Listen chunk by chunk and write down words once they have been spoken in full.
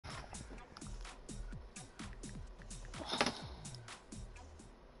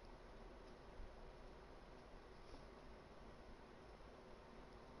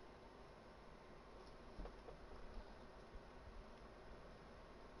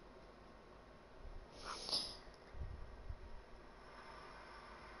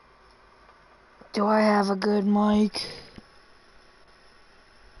Do I have a good mic?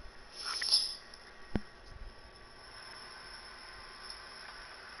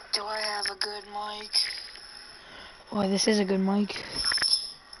 Do I have a good mic? Boy, this is a good mic.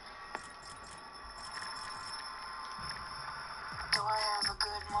 Do I have a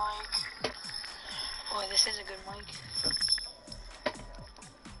good mic? Boy, this is a good mic.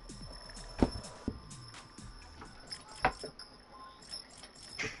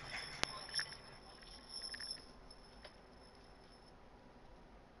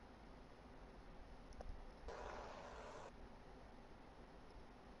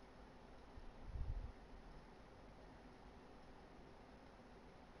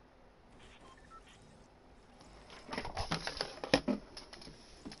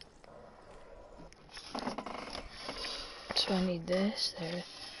 So I need this, there,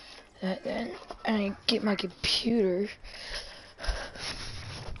 that, then I get my computer.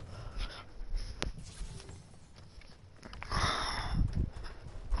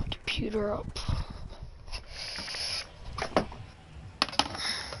 Computer up.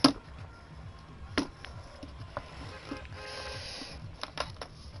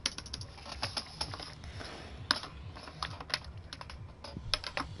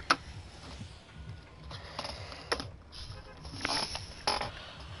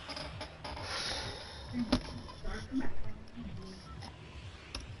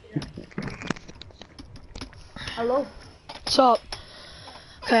 Hello. What's up?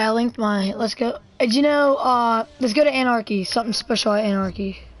 Okay, I linked my, let's go. Did you know, let's go to Anarchy. Something special at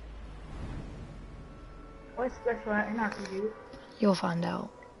Anarchy. What's special at Anarchy, dude? You'll find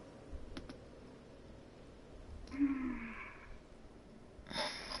out.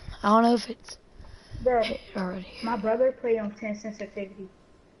 I don't know if it's Bro, hit already. my brother played on 10 sensitivity.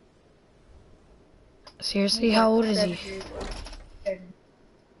 Seriously, He's how like old is 7 he? years old. 7.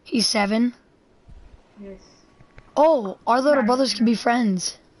 He's 7? Yes. Oh, our little Nice. brothers can be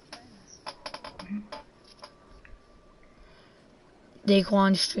friends.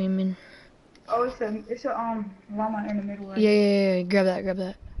 Daquan streaming. Oh, it's a llama in the middle right Yeah, here. yeah, yeah, grab that, grab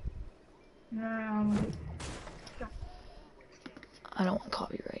that. I don't want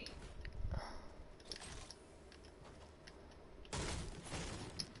copyright.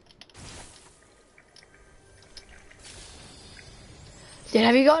 Dude,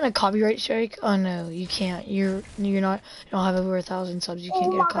 have you gotten a copyright strike? Oh no, you can't. You're not. You don't have over 1,000 subs. You can't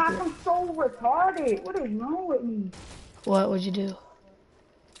Oh get a my gosh, copyright. I'm so retarded. What is wrong with me? What would you do?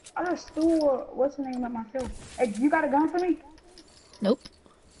 I just threw what's the name of myself. Hey, you got a gun for me? Nope.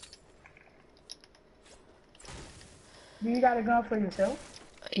 Do you got a gun for yourself?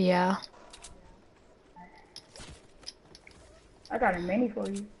 Yeah. I got a mini for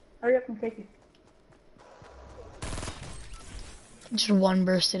you. Hurry up and take it. Just one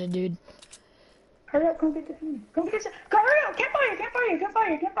burst at a dude. Hurry up, come get this mini. Come get this. Come hurry up! Can't fire! Can't fire! Can't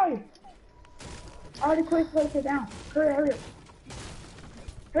fire! Can't fire! I already quick place it down. Hurry up.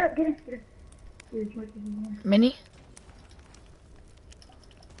 Hurry up, get in. Get in. Here's what you want. Mini?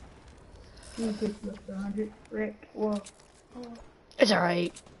 You get you up to 100. Rick, well, It's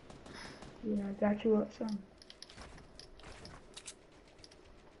alright. yeah, I got you up some.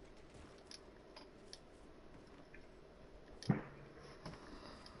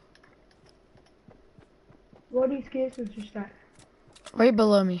 What these kids was just that. Right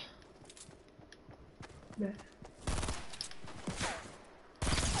below me. That.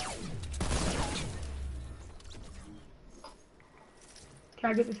 Can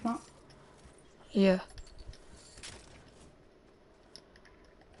I get this pump? Yeah.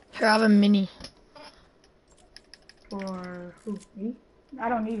 Here, I have a mini. For who? Me? I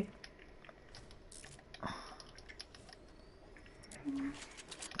don't need it.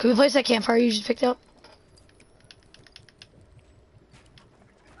 Can we place that campfire you just picked up?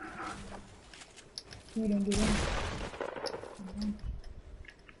 You didn't get in.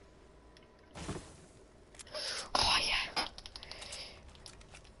 Oh, yeah.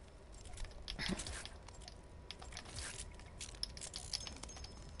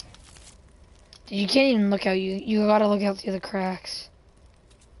 You can't even look out. You gotta look out through the cracks.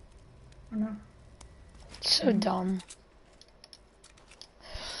 I know. It's so dumb.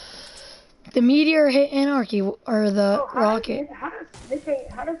 The meteor hit Anarchy, or the rocket. How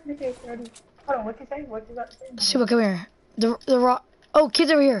does Nick 30? Hold on, what you say? What you about to say? Suba, come here. The rock. Oh,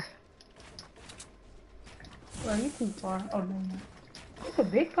 kids over here. Well, you too far. Oh, no. It's a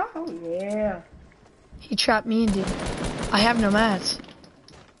big car? Oh, yeah. He trapped me and did. I have no mats.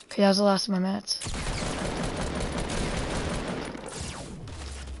 Okay, that was the last of my mats.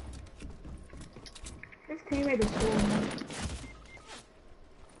 His teammate is cool, man.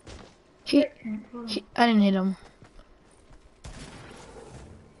 He Hold on. I didn't hit him.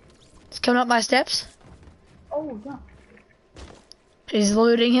 It's coming up my steps. Oh, yeah. He's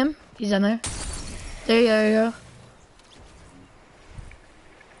looting him. He's on there. There you go.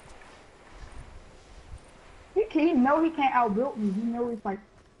 He know he can't outbuild me. He knows it's like,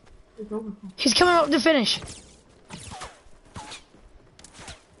 it's over for him. He's coming up to finish.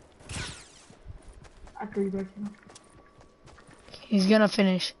 I 3-burst him. He's gonna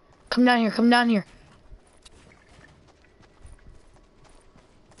finish. Come down here. Come down here.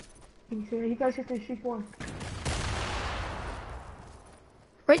 He said he goes to the C4.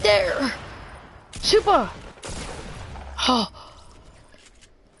 Right there. Super. Oh.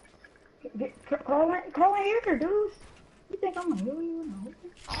 Call in here, dudes. You think I'm gonna heal you? No.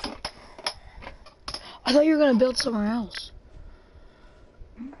 I thought you were gonna build somewhere else.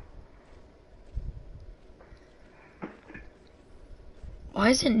 Why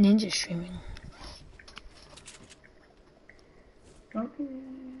isn't Ninja streaming? Okay.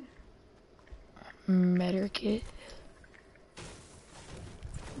 Medikit.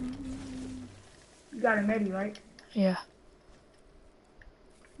 You got a medi, right? Yeah.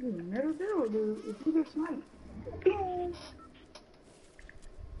 You never do, dude. If you get sniped. Bing.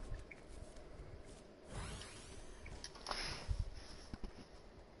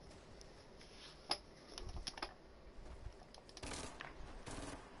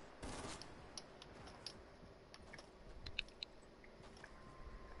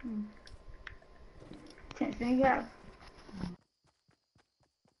 Then you have.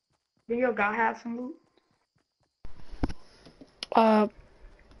 Do your guy have some loot?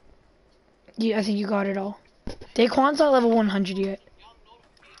 Yeah, I think you got it all. Daquan's not level 100 yet.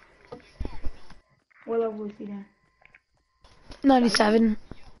 What level is he then? 97.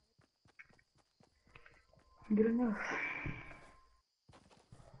 Good enough.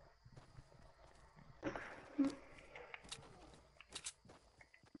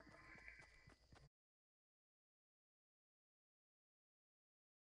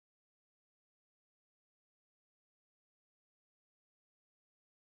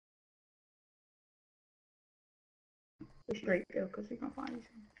 Straight though, cause he gonna find you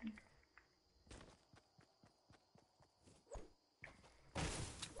something.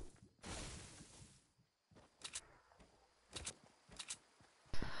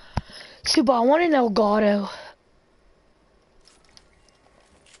 Super, I want an Elgato.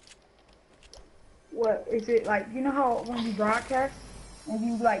 What is it like? You know how when you broadcast and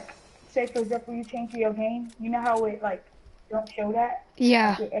you like say for example you change your game, you know how it like don't show that?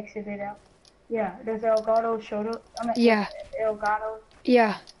 Yeah. Like it exited out. Yeah, does Elgato show up? I mean, Yeah. Elgato.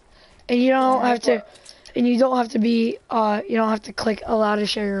 Yeah. And you don't Yeah, have to, what- and you don't have to be, you don't have to click allow to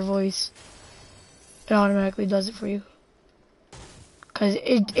share your voice. It automatically does it for you. Cause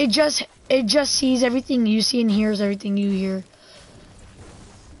it just sees everything you see and hears everything you hear.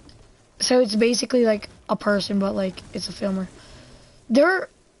 So it's basically like a person, but like it's a filmer. Their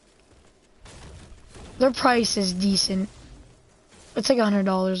price is decent. It's like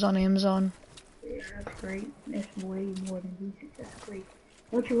 $100 on Amazon. Yeah, that's great. That's way more than decent. That's great.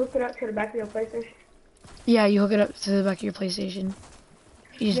 Won't you hook it up to the back of your PlayStation? Yeah, you hook it up to the back of your PlayStation.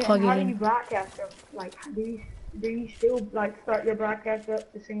 You just Yeah, plug it how do you in. broadcast them? Like, do you still like start your broadcast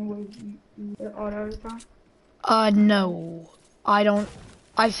up the same way you do all the other time? No. I don't.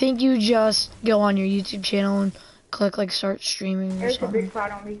 I think you just go on your YouTube channel and click like start streaming or There's a something. big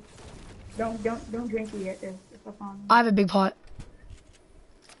pot on me. Don't drink it yet. Though. If I find I have a big pot.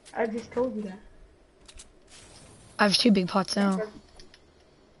 I just told you that. I have 2 big pots now.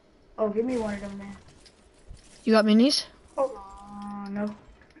 Oh, give me one of them, man. You got minis? Hold on, no.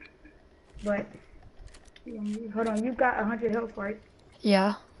 But hold on, you got 100 health, right?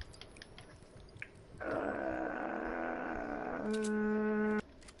 Yeah.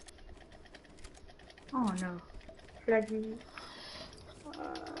 Oh no. Should I give you?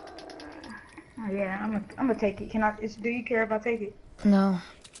 Oh yeah, I'm gonna take it. Can I? Do you care if I take it? No.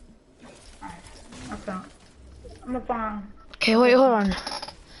 Alright, I'm gonna find. Okay, wait, hold on.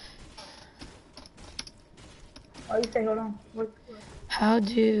 Oh, you say hold on. What? How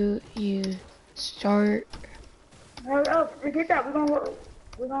do you start Oh, forget that.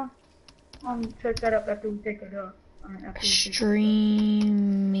 We're gonna check that up after we take it up. streaming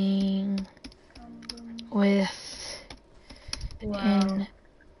with an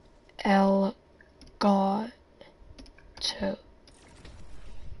Elgato?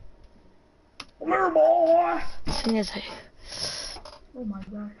 Come here, boy. Thing is, Oh my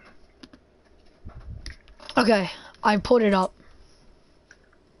gosh. okay, I put it up.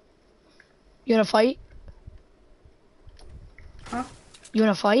 You wanna fight? Huh? You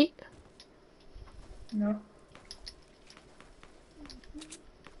wanna fight? No.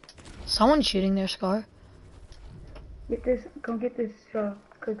 Someone's shooting their Scar. Get this. Come get this.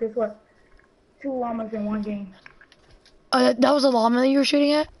 Cause guess what? 2 llamas in 1 game. That was a llama that you were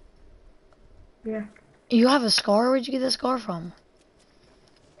shooting at? Yeah. You have a Scar? Where'd you get the Scar from?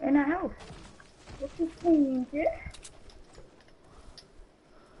 In the house. What you think, yeah?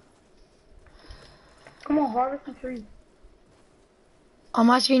 Come on, harvest some trees. On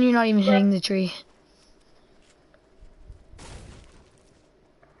my screen, you're not even hitting the tree.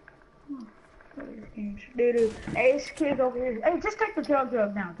 Dude, hey, this kid's over here. Hey, just take the jug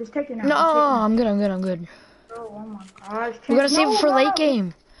now. Just take it now. No, Just take it now. I'm good. Oh my gosh. We gotta save it for late No.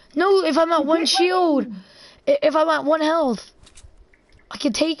 game. No, if I'm at 1 shield, if I'm at 1 health, I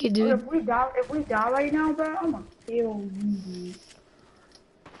can take it, dude. If we die right now, bro, I'm gonna kill you, dude.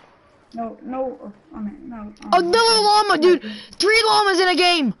 No, I mean, no. Another llama, dude. 3 llamas in a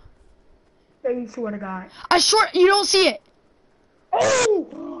game. I swear to God. You don't see it.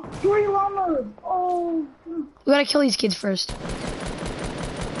 Oh, 3 llamas. Oh. We gotta kill these kids first.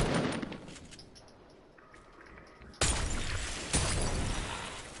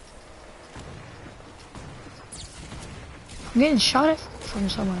 I'm getting shot at from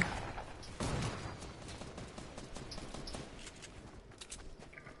somewhere.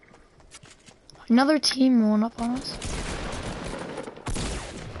 Another team rolling up on us.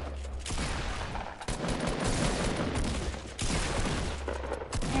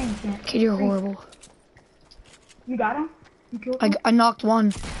 Kid, you're horrible. You got him? You killed him? I knocked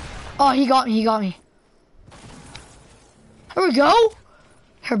one. Oh, he got me. Here we go.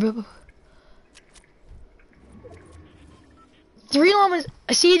 Here, boo boo. 3 llamas.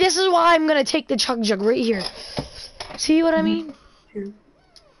 See, this is why I'm gonna take the chug jug right here. See what I mean? True.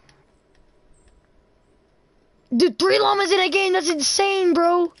 Dude, 3 llamas in a game. That's insane,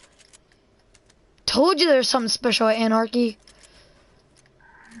 bro. Told you there's something special at Anarchy.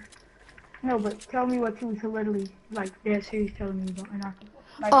 No, but tell me what you was literally, like, dead serious telling me about Anarchy.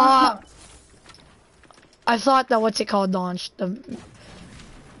 Like, I thought that what's it called launched. There's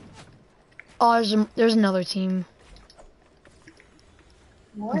another team.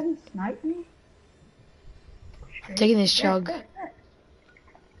 What? He sniped me? Taking this chug.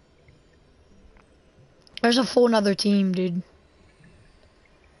 There's a full another team, dude.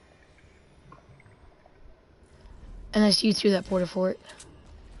 Unless you threw that porta fort.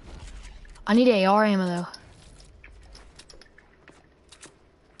 I need AR ammo though.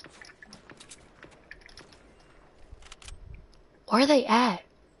 Where are they at?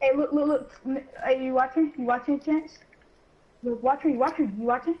 Hey, look. Hey, you watching? You watching, Chance? Look, watch me. You watching?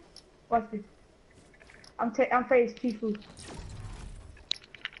 Watch this. I'm Faye's Chifu.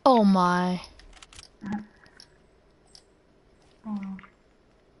 Oh my. Oh.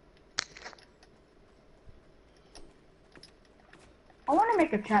 I want to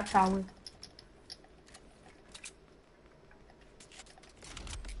make a trap tower.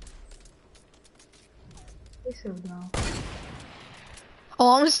 It's so dumb. Oh,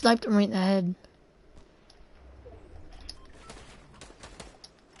 I almost sniped him right in the head.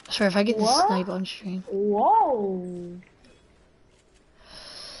 Sorry, if I get the What? snipe on stream. Whoa.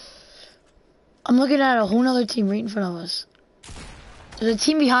 I'm looking at a whole nother team right in front of us. There's a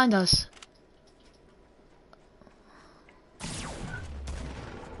team behind us.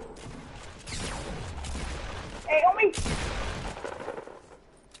 Hey, on me.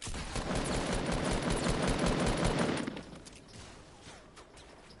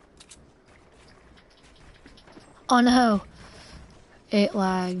 Oh no. It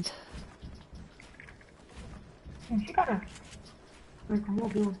lagged. And she got a...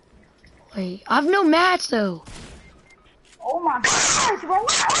 Wait, I have no mats though. Oh my gosh, bro,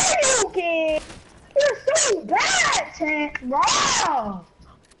 what are you, kid? You're so bad, Chance, bro.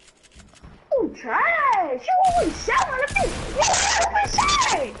 You trash. You always selling the thing. You always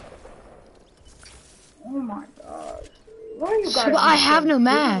say. Oh my gosh. What are you guys? But I have no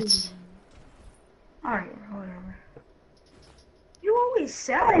mats. Alright, whatever. You always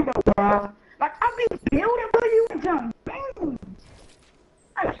selling though, bro. Like, I be building for you and done. Dang.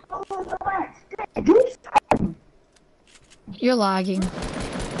 I stole the mats. Do something. You're lagging.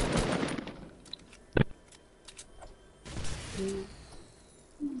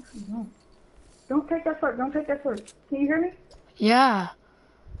 Don't take that first. Don't take that first. Can you hear me? Yeah.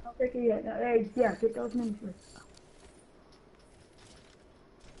 Don't take it yet. Hey, yeah, get those minis first.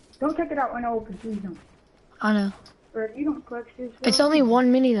 Don't take it out when I open, please don't. I know. Or if you don't clutch this. It's only 1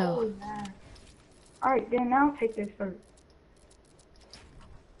 mini though. Alright, then now take this first.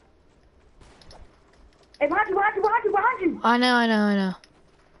 Hey, behind you. I know.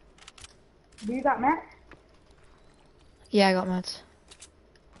 Do you got mats? Yeah, I got mats.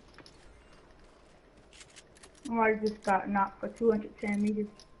 I just got knocked for 210 meters.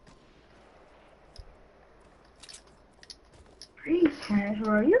 Please,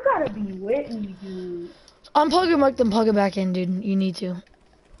 Transfer, you gotta be with me, dude. Unplug your mic, then plug it back in, dude. You need to.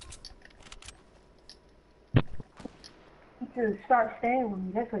 You should start staying with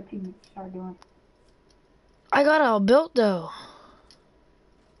me. That's what you need to start doing. I got it all built, though.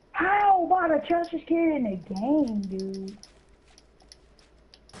 How about a Chelsea's kid in the game, dude?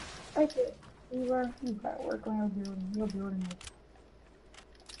 Right there. You gotta work on your building. Your building is.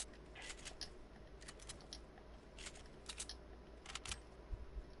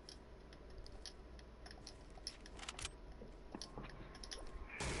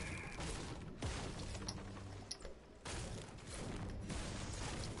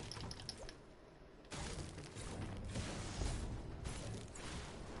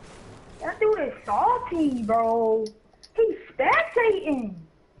 That dude is salty, bro. He's spectating.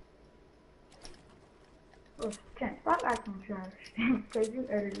 Oh, can't stop acting trash. Cause you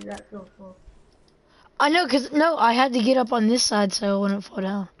edited that so slow. I know, cause no, I had to get up on this side so I wouldn't fall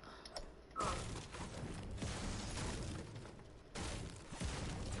down.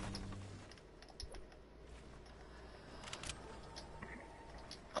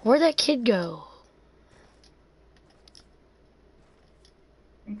 Where'd that kid go?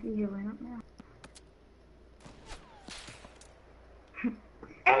 I think he's healing up now.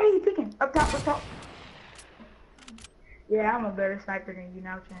 Hey, he's peeking. Up top, up top. Yeah, I'm a better sniper than you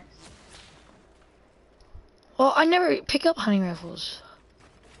now, Chance. Well, I never pick up hunting rifles.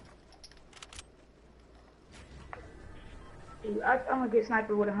 Dude, I'm gonna get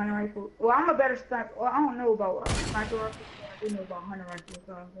sniper with a hunting rifle. Well, I'm a better sniper. Well, I don't know about sniper rifles, but I do know about hunting rifles.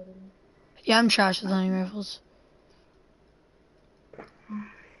 So I'm better than Yeah, I'm trash with hunting rifles. I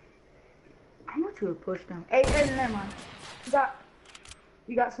want you to push them. Hey, never mind.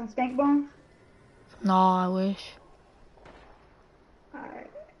 You got some stank bones? No, I wish.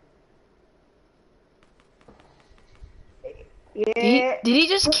 Alright. Did Yeah. he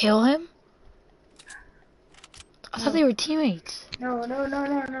just kill him? I thought they were teammates. No.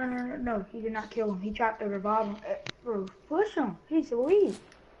 He did not kill him. He tried to revive him. Bro, push him. He's weak.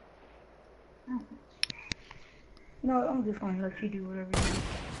 No, I'm just gonna let you do whatever you do.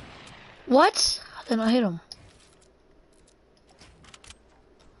 What? Then I hit him.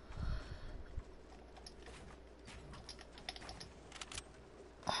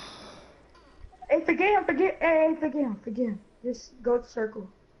 Hey, forget him. Just go to circle.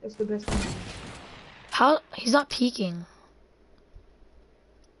 That's the best thing. How? He's not peeking.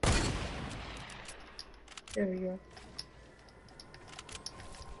 There we go.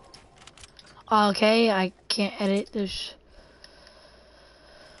 Okay, I can't edit this.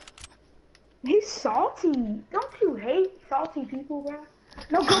 He's salty. Don't you hate salty people, bro?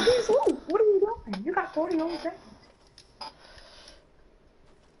 No, go get his loot. What are you doing? You got 40 whole seconds.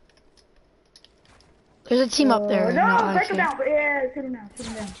 There's a team up there. No, take him down. Yeah, shoot him down.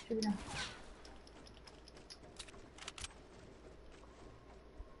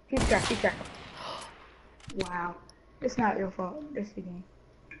 Keep track. Wow. It's not your fault. It's the game.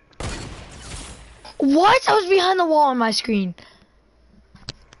 What? I was behind the wall on my screen.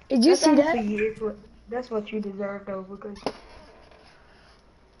 Did you see that? That's what you deserve, though, because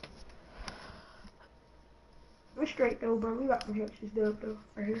we're straight, though, bro. We got projections up, though,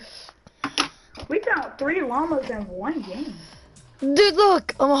 right here. We found 3 llamas in one game. Dude,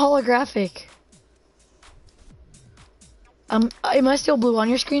 look! I'm a holographic. Am I still blue on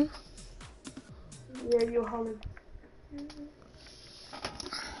your screen? Yeah, you're hollow.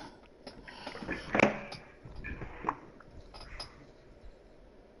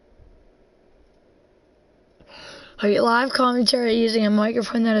 Are you live commentary using a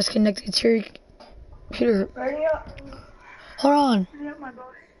microphone that is connected to your computer? Ready up. Hold on. Ready up, my boy.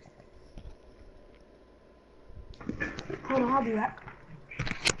 Hold on, I'll be back.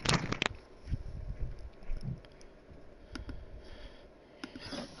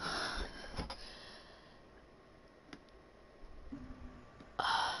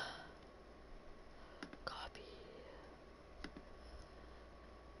 Copy.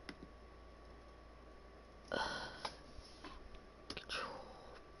 Control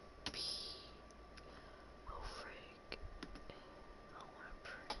B. Oh frig. I wanna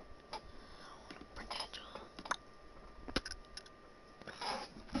print Angel.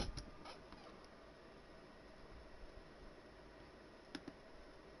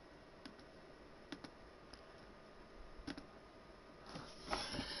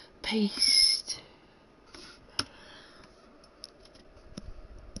 Paste.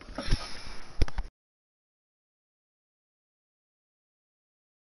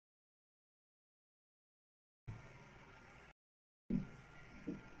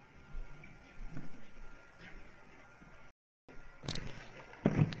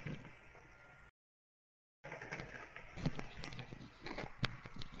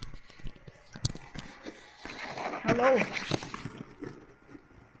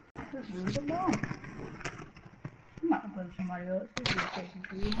 Just leave it alone. I'm not gonna play somebody else. This is taking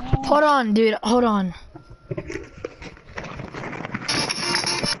too long. Hold on, dude. Hold on.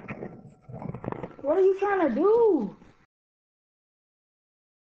 What are you trying to do?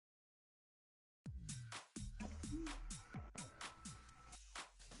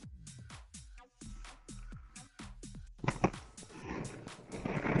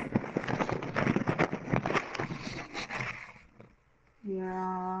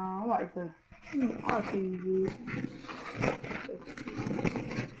 Yeah, I like the. I'll see you, dude.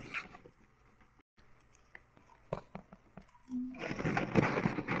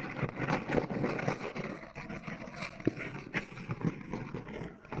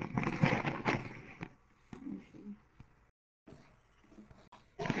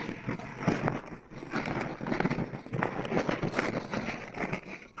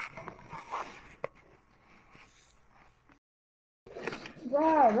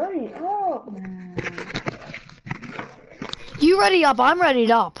 Wow, ready up, man. You ready up? I'm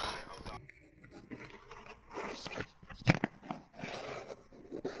ready up.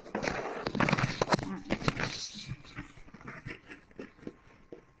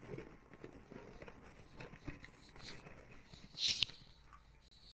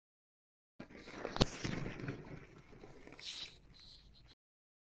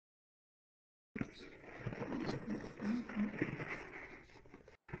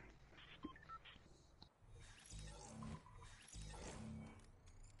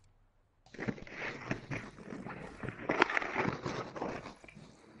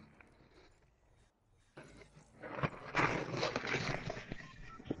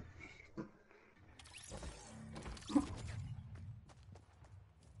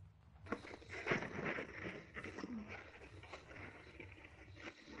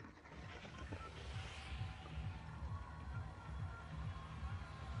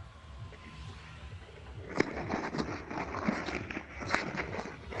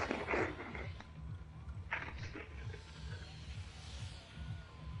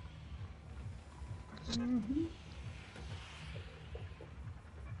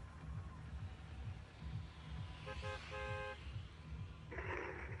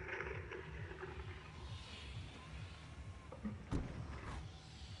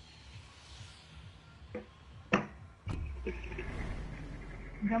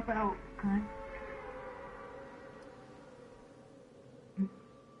 Jump out, okay?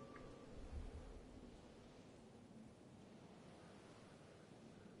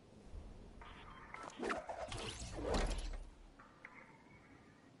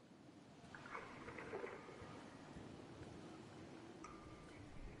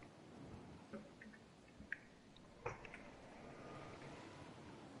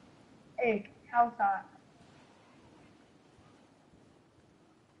 Hey, how's that?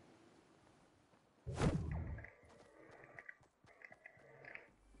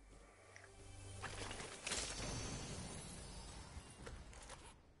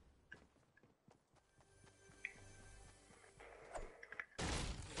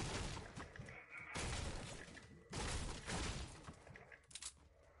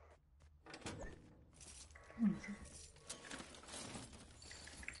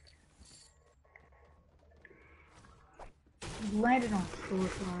 Landed on store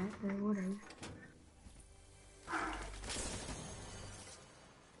fire, okay, whatever.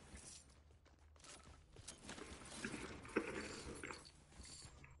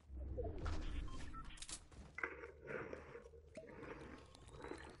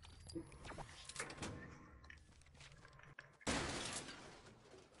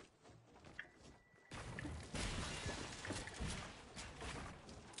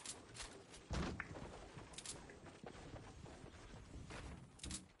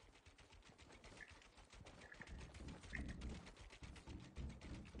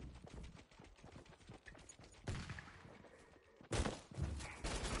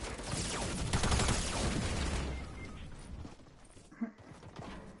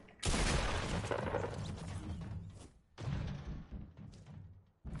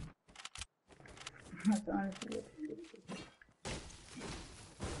 That's honestly it.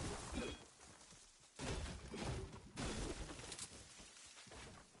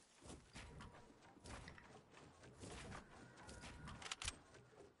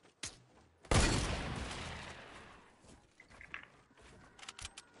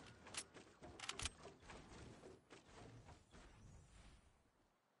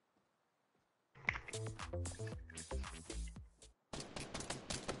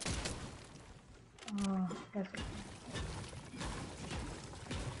 That's it.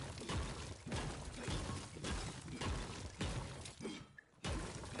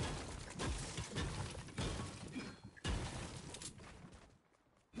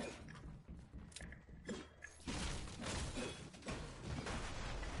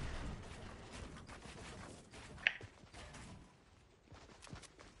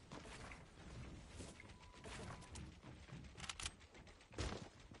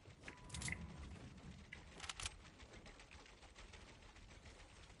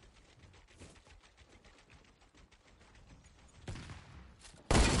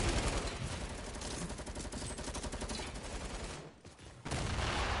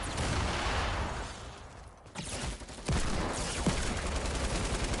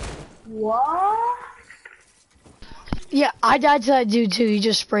 Yeah, I died to that dude too. He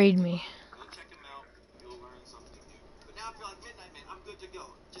just sprayed me. Go check him out. You'll learn something new. But now I feel like Midnight Man. I'm good to go.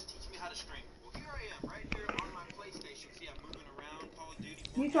 Just teach me how to stream. Well, here I am, right here on my PlayStation. See, I'm moving around. Call of Duty.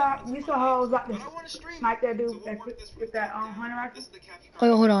 You saw how I was about to But I want to stream snipe that it. dude So we'll work this from with that top down. hunter rifle? This is the capture Wait,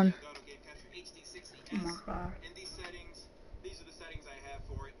 card. hold on. Elgato Game Capture HD60S. Oh my god. In these settings, these are the settings I have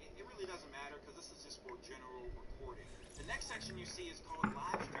for it. It really doesn't matter because this is just for general recording. The next section you see is called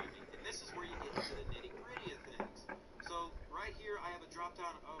live streaming, and this is where you get into the nitty-gritty of things. So right here, I have a drop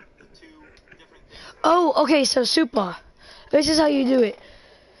down of the two different things. Oh, okay, so Supa. This is how you do it.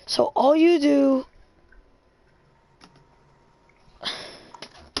 So all you do...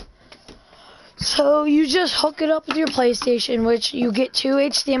 So you just hook it up with your PlayStation, which you get 2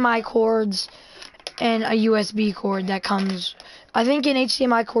 HDMI cords and a USB cord that comes... I think an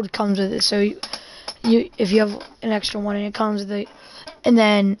HDMI cord comes with it, so you if you have an extra one and it comes with it. And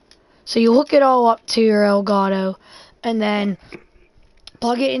then, so you hook it all up to your Elgato, and then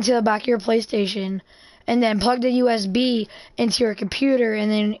plug it into the back of your PlayStation, and then plug the USB into your computer,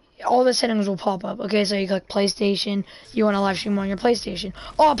 and then all the settings will pop up. Okay, so you click PlayStation, you want to live stream on your PlayStation.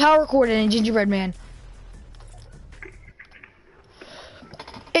 Oh, power cord and a gingerbread man.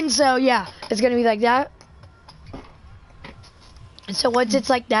 And so, yeah, it's going to be like that. And so once it's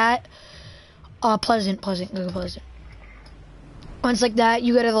like that, Pleasant, go to Pleasant. Once like that,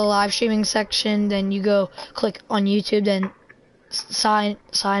 you go to the live streaming section, then you go click on YouTube, then sign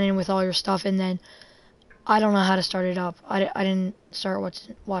in with all your stuff, and then I don't know how to start it up. I didn't start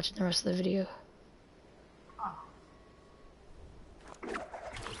watching the rest of the video.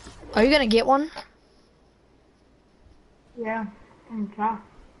 Are you gonna get one? Yeah, I'm try.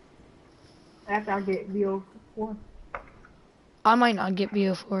 After I get BO4. I might not get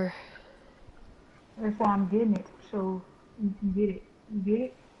BO4. That's why I'm getting it, so you can get it. You get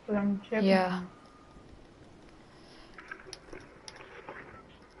it? So I'm checking. Yeah.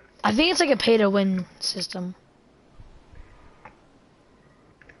 I think it's like a pay-to-win system.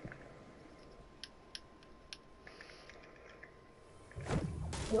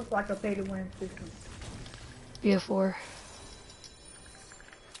 Looks like a pay-to-win system. BO4.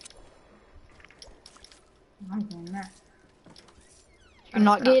 I'm getting that. You're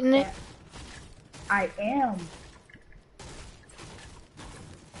not getting it? I am.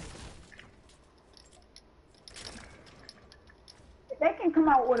 If they can come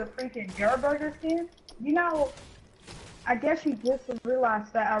out with a freaking Burger skin, you know, I guess you just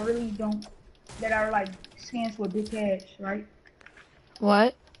realized that I really don't, that I like skins with big heads, right?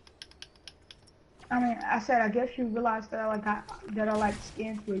 What? I mean, I said, I guess you realized that I like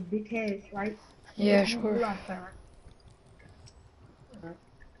skins with big heads, right? Yeah, You sure. realized that, right?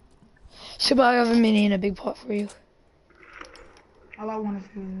 So I have a mini and a big pot for you. All I want is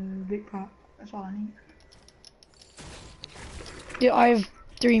a big pot. That's all I need. Yeah, I have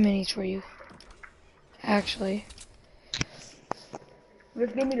 3 minis for you. Actually.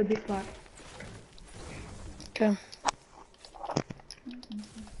 Just give me the big pot. Okay.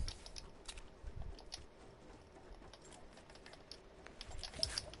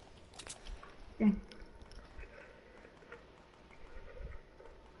 Okay.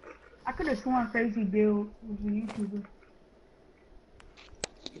 I could have sworn Crazy Bill was a YouTuber.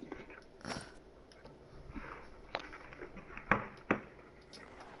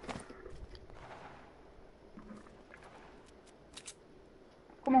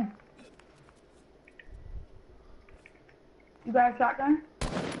 Come on. You got a shotgun?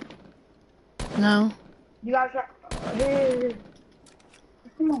 No. You got a shotgun? Hey.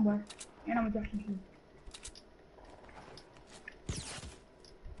 Come on, bud. And I'm gonna you.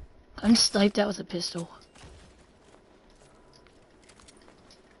 I'm sniped out with a pistol.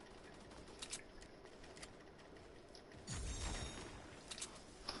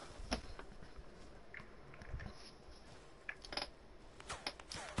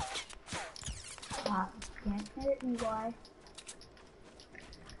 Can't hit me, boy.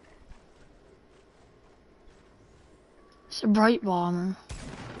 It's a bright bomber.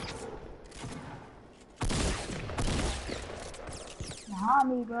 Nah,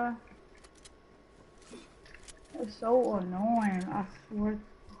 me, bro. It's so annoying. I swear.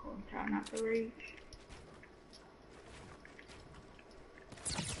 I'm trying not to reach.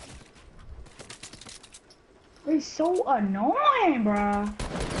 It's so annoying, bro.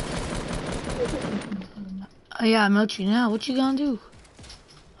 Oh yeah, I'm out you now. What you gonna do?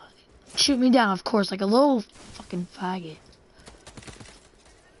 Shoot me down, of course, like a little fucking faggot.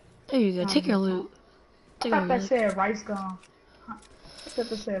 There you go. Take your loot. I Take thought your that loot. said rice gum. I thought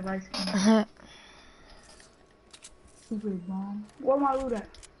that said rice gum. Stupid bomb. Where my loot at?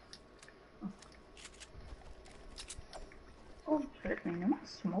 Oh shit, man, am I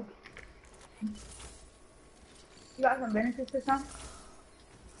smoking? You got some benefits or something?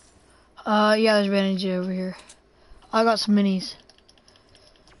 Yeah, there's bandage over here. I got some minis.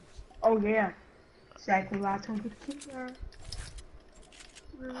 Oh yeah. Exactly what I told you to keep her.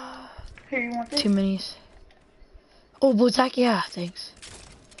 Here, you want this? 2 minis. Oh, blue tack, yeah, thanks.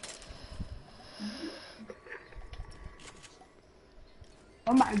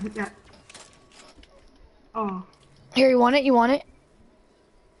 Oh my god. Oh. Here, you want it? You want it?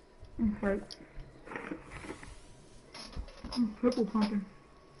 Okay. I'm triple pumping.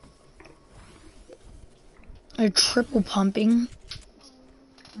 They're triple pumping.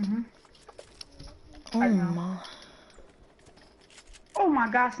 Mhm. Oh I know. my. Oh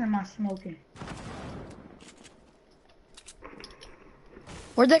my gosh, am I smoking?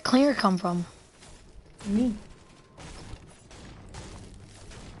 Where'd that cleaner come from? Me.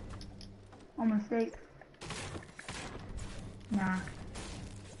 On mistake. Nah.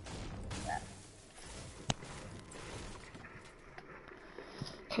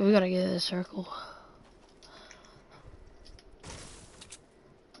 Okay, we gotta get to the circle.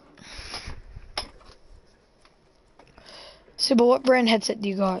 So, but what brand headset do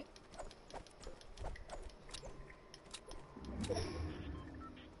you got?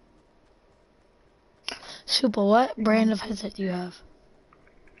 Super, what brand of headset do you have?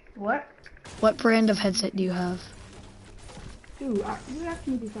 What? What brand of headset do you have? Dude, you asked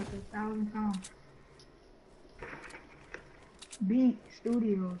me this like 1,000 times. Beat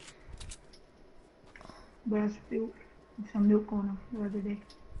Studios. But I spilled some milk on them the other day.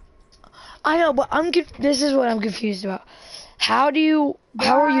 I know, but this is what I'm confused about. How are you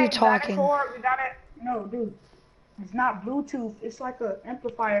talking? No, dude. It's not Bluetooth. It's like a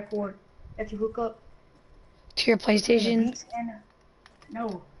amplifier cord that you hook up To your in the PlayStation? Beats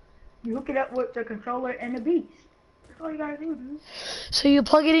no. You hook it up with the controller and the Beats. That's all you gotta do, dude. So you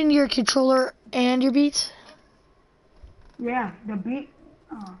plug it into your controller and your Beats? Yeah, the Beat.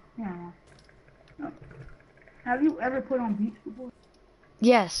 Yeah. No. Have you ever put on Beats before?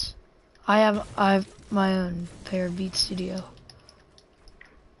 Yes. I have my own pair of Beats Studio.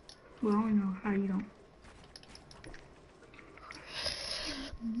 Well, I don't know how you don't.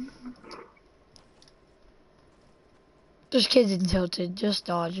 There's kids in Tilted. Just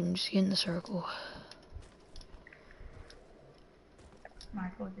dodge them. Just get in the circle. My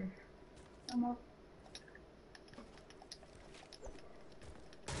soldiers. I'm up.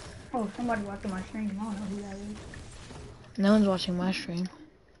 Oh, somebody watching my stream. I don't know who that is. No one's watching my stream.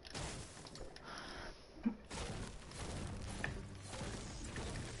 I'm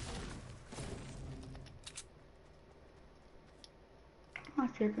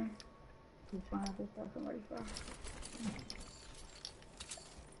not tripping. It's fine. I just saw somebody far.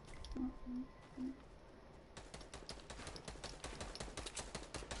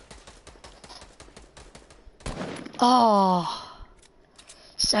 Oh.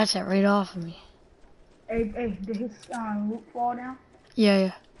 Stats that right off of me. Hey, did his roof fall down?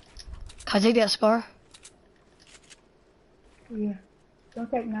 Yeah. Can I take that scar? Yeah. Don't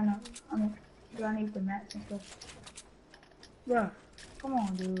take none of it. I mean, do I need the mats and stuff? Yeah. Come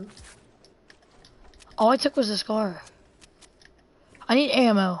on, dude. All I took was a scar. I need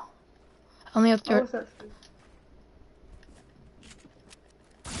ammo. I only have Oh, what's up, Steve?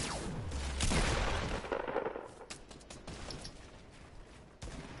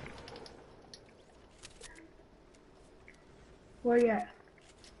 Where you at?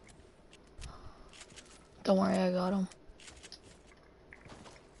 Don't worry, I got him.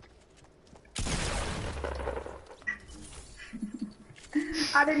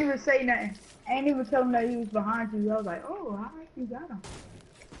 I didn't even say nothing. I didn't even tell him that he was behind you. I was like, oh, how you got him?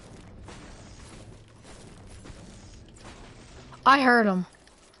 I heard him.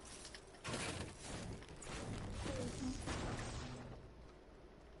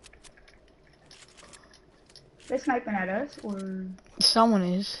 They're sniping at us, or? Someone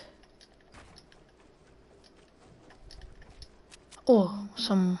is. Oh,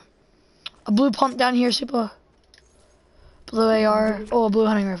 a blue pump down here, super. Blue AR. Oh, a blue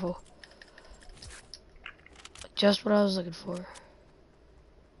hunting rifle. Just what I was looking for.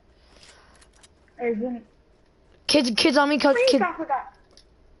 Kids on me.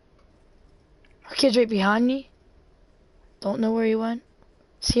 Kids right behind me. Don't know where he went.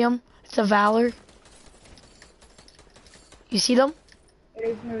 See him? It's a Valor. You see them?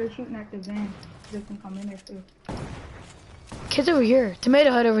 They're shooting at the van. They can come in there too. Kids over here.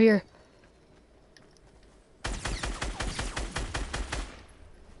 Tomato Hut over here.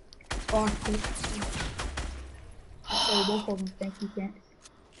 Oh, both of them think you can't.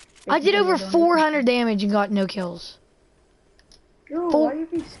 I did over 400 damage and got no kills. Dude, Full. why you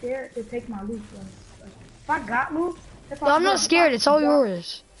be scared to take my loot? Like, if I got loot, if No, I I'm not scared. It's all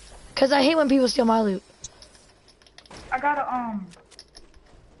yours. Cause I hate when people steal my loot. I got a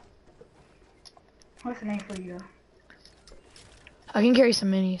what's the name for you? I can carry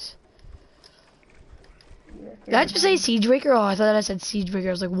some minis. Yeah, Did I just say Siege Breaker? Oh, I thought I said Siege Breaker.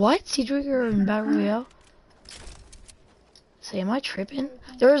 I was like, what? Siege Breaker in Battle Royale? Say, am I tripping?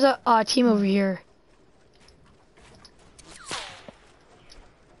 There's a team over here.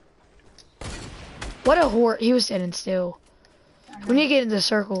 What a whore. He was standing still. We need to get into the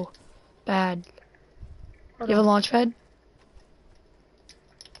circle. Bad. You have a launch pad?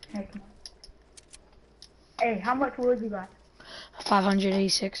 Hey, how much wood you got?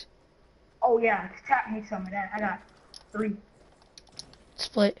 586. Oh yeah, tap me some of that. I got 3.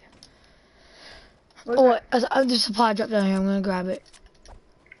 Split. What's Oh, that? there's a supply drop down here. I'm gonna grab it.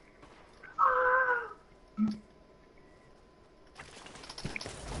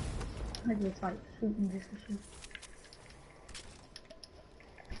 I just like shooting just to shoot.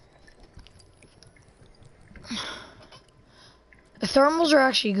 The thermals are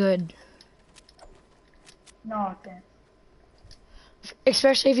actually good. No offense.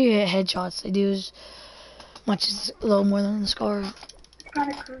 Especially if you hit headshots. They do as much as a little more than the Scar. It's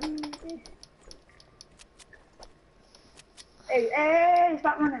kind of crazy. Hey,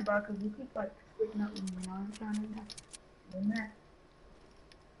 stop running, bro, because you keep like sticking up with me, you know what I'm trying to do? That.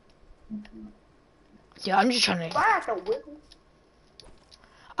 Yeah, I'm just trying to. Why I have to wiggle?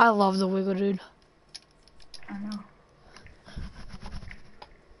 I love the wiggle, dude. I know.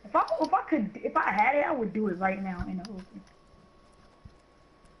 If I had it, I would do it right now in the open.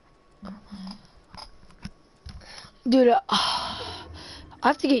 Dude, I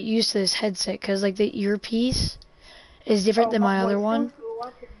have to get used to this headset because, like, the earpiece is different than my other one.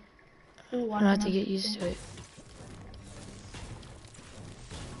 I have to get used to it.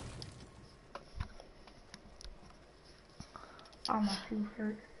 Oh, my shoes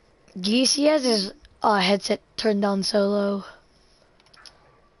hurt. GC has his headset turned down so low.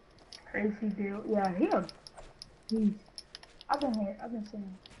 Crazy deal. Yeah, he's. I've been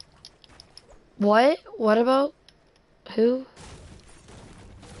seeing. What? What about? Who?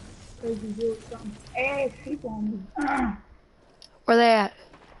 Crazy deal something. Hey, it's people on me. Where they at?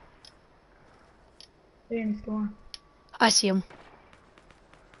 They're in the storm. I see him.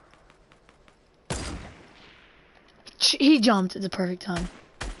 He jumped at the perfect time.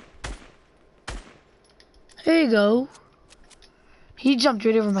 There you go. He jumped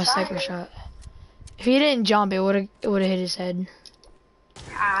right over my sniper shot. If he didn't jump, it would have hit his head.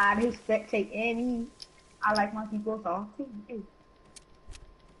 They spectate any. I like my people so.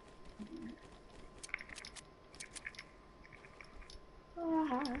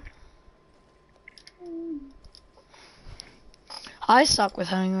 I suck with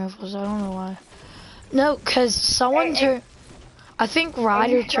hunting rifles. I don't know why. No, cause someone turned. I think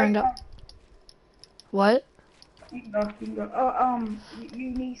Ryder turned up. What? You can go. You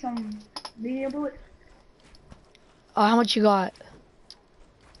need some medium bullets? How much you got?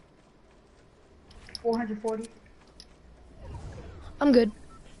 440. I'm good.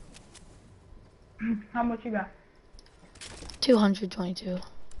 How much you got? 222.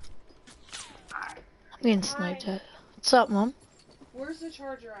 I'm getting sniped at. What's up, Mom? Where's the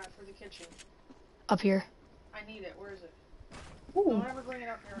charger at for the kitchen? Up here. I need it. Where is it? Ooh. Don't ever bring it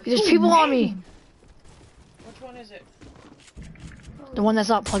up here. There's people on me. Which one is it? The one that's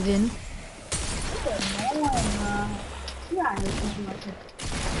not plugged in. Yeah,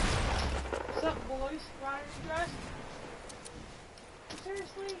 What's up, boys? Ryan dressed?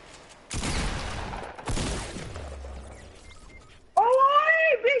 Seriously? Oh,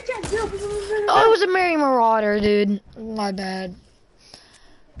 hey, bitch, Oh, it was a Mary Marauder, dude. My bad.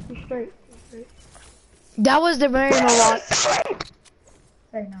 You're straight. That was the Mary Marauder.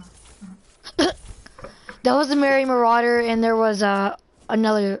 Hey, no. That was the Mary Marauder, and there was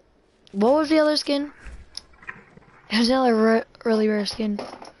another. What was the other skin? It was another really rare skin.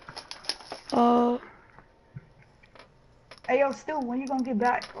 Hey, yo, Stu, when you gonna get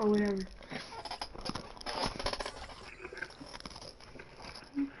back or whatever?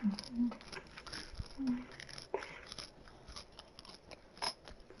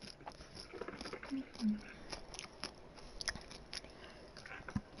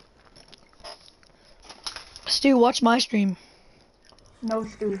 Stu, watch my stream. No,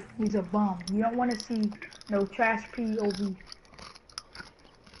 Stu, he's a bum. You don't want to see no trash POV.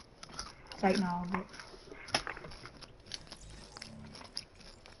 It's like, no, but...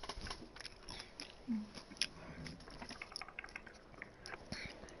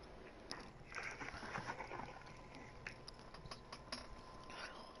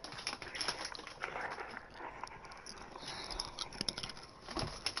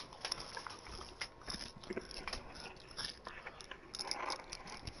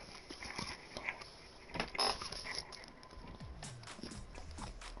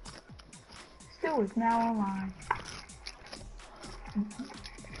 Retail is now online.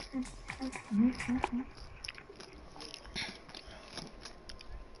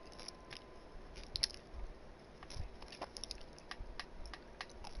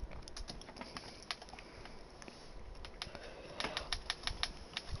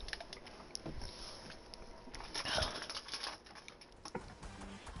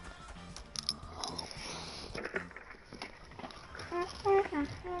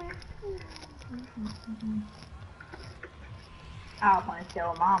 I want to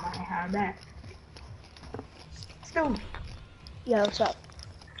tell Mama I have that. Stu, Yeah, what's up?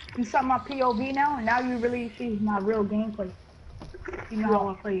 you saw my POV now, and now you really see my real gameplay. You know how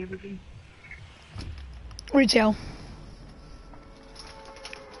I play everything. Retail.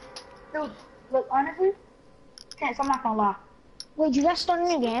 Stu, look, honestly, Chance, I'm not gonna lie. Wait, you guys start a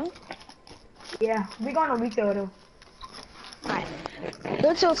new game? Yeah, we're gonna retail though. Alright.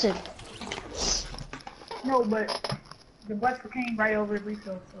 Go tilted. No, but the bus came right over the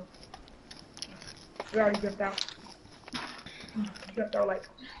retail, so we already jumped out. Jumped out like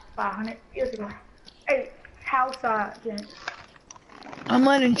 500 years ago. Hey, house Chance. I'm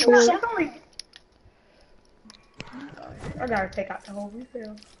letting No, short. that's only. I gotta take out the whole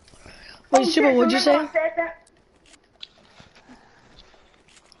retail. Wait, Super, shit, what'd you say? remember I said that?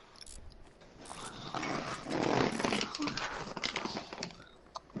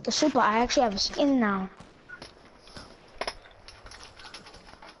 The super, I actually have a skin now.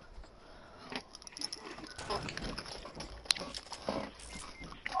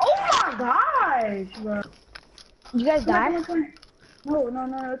 Oh my gosh, bro. You guys die?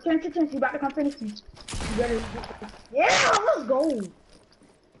 No. Chance, you about to come finish me. You better. Yeah, let's go. His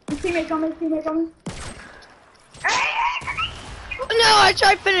teammate coming, No, I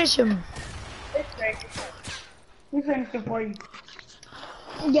tried to finish him. It's great. We finished it for you.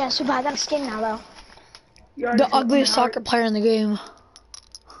 Yeah, super, I got a skin now though. You already The took ugliest me soccer player in the game.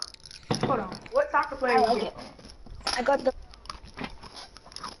 Hold on. What soccer player I you like get? it. I got the.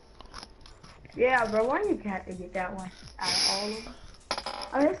 Yeah, bro, why you have to get that one out of all of them?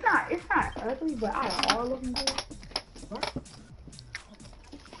 I mean, it's not ugly, but out of all of them, dude. What?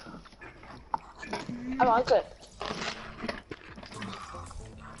 I like it.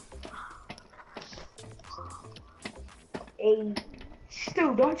 Hey,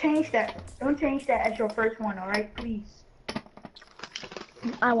 Stu, don't change that. Don't change that as your first one, alright? Please.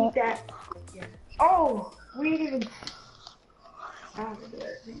 I Keep won't. that. Yeah. Oh, we didn't even.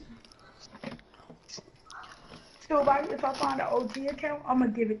 Stu, if I find an OG account, I'm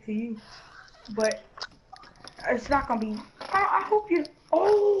gonna give it to you. But it's not gonna be. I hope you.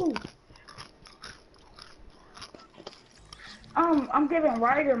 Oh! I'm giving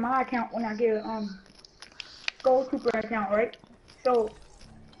Ryder my account when I get Gold Cooper account, right? So,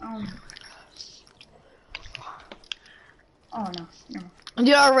 oh no.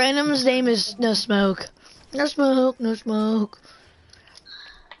 Dude, our random's name is No Smoke. No Smoke, No Smoke.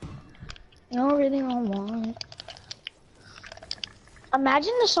 No, really don't want.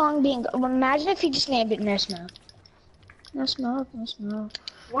 Imagine the song being. Imagine if you just named it No Smoke. No smoke, no smoke.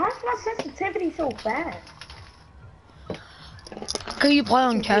 Why is my sensitivity so fast? Could you play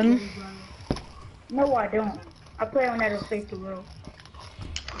on 10? No, I don't. I play on that Escape the World.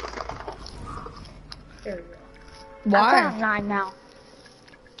 There we go. I'm Why? on 9 now.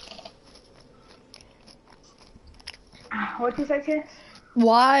 What you say, Chance?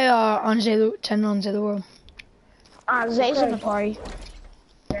 Why on 10 on Say the World? Zay's in the party.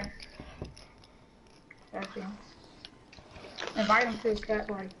 Yeah. That's it. Invite him to his cat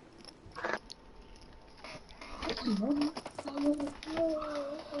party.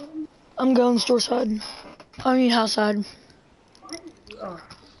 I'm going store side. I mean house side. Oh.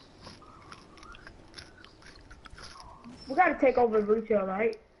 We gotta take over retail,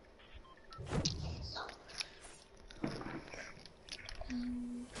 right?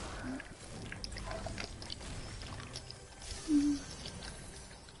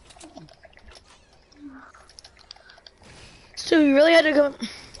 So you really had to go.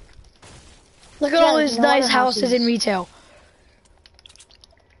 Look at Yeah, all there's these no nice other houses in houses. retail.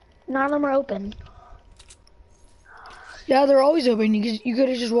 None of them are open. Yeah, they're always open. You could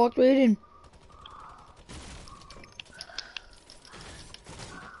have just walked right in.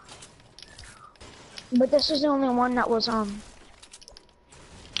 But this was the only one that was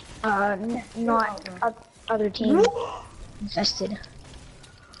not other team infested.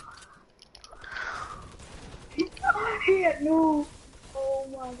 He had no. Oh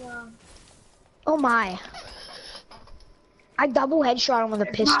my god. Oh my! I double headshot him with a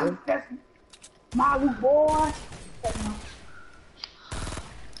pistol. That's my boy.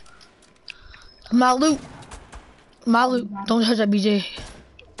 My loot. My loot. Don't touch that, BJ.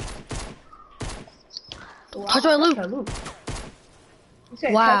 Don't touch my loot. You said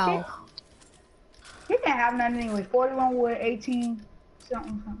touch Wow. it? He didn't have nothing anyway. 41 wood, 18,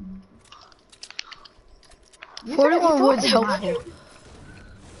 something. You 41 said- wood's you told me helpful.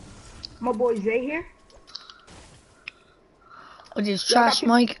 My boy Zay here. Oh, just Yeah, I got trash,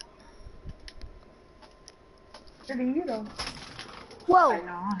 people- Mike. Better than you though. Whoa. I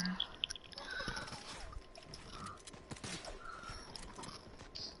know.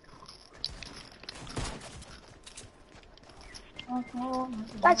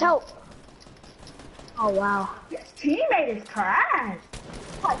 That's help. Oh wow. His teammate is trash.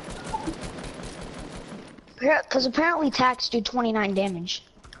 Because apparently attacks do 29 damage.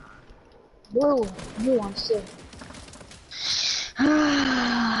 Whoa, you want to?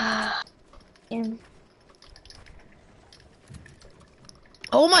 And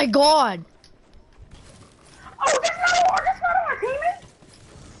Oh my god. Oh, that's not our teammate.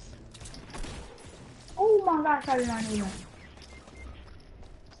 Oh my gosh, I did not know that.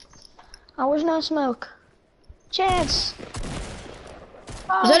 oh, there's no smoke. Chance.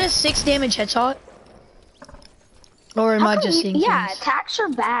 Was that a 6 damage headshot? Or am I just seeing Yeah, things? attacks are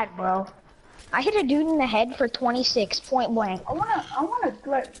bad, bro. I hit a dude in the head for 26, point blank. I wanna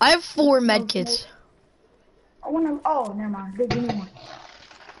let. I have 4 medkits. Oh, never mind. Give me one.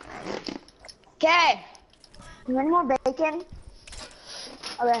 Okay. You want more bacon?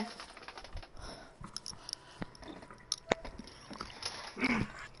 Okay.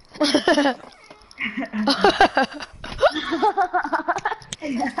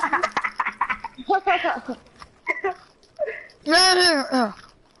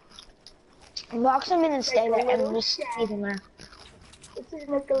 Box him in and stay there and just leave him there. This is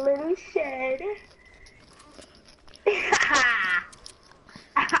like a little shed.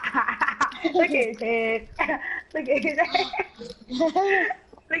 Look at his head. Look at his head. Look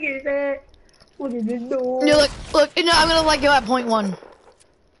at his head. What is this door? No, look, no, I'm gonna let go at point 1.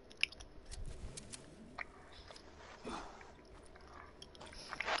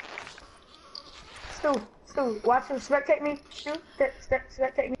 Stu, watch him spectate me. Stu,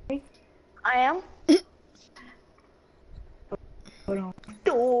 spectate me. I am? Hold on.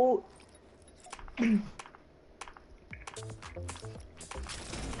 Stu.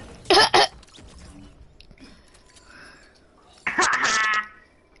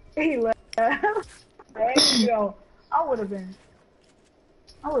 He left. There you go. I would have been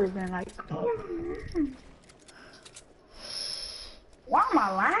like, why am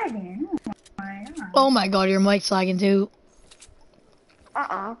I lagging? Oh my God. Oh my god, your mic's lagging too.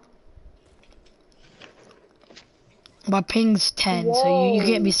 My ping's 10, so you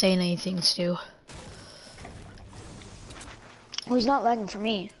can't be saying anything, Stu. Well, he's not lagging for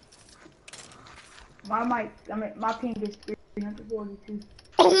me. My ping is 342.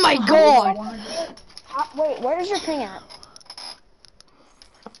 Oh my god! Wait, where's your ping at?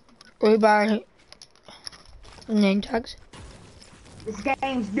 Right by name tags. This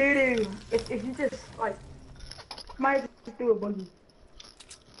game's doo-doo. If you just, like, might just do a boogie.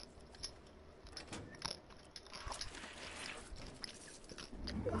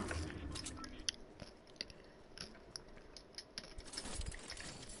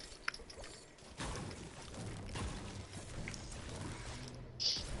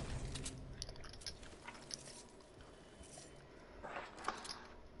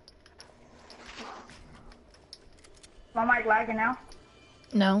 My mic lagging now?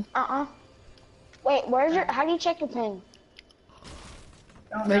 No. Wait, where's your, how do you check your ping?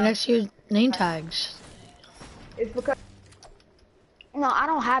 Don't Right know. next to your name tags. It's because No, I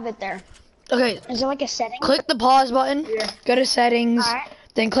don't have it there. Okay, Is there like a setting? click the pause button, Yeah. go to settings, Alright.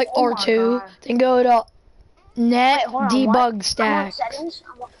 then click Oh my R2, God. then go to net Wait, hold on, debug what? I'm on stacks. settings.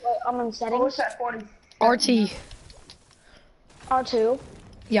 I'm on oh, settings. it's at 40. RT. R2.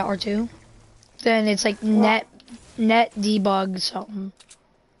 Yeah, R2. Then it's like net debug something.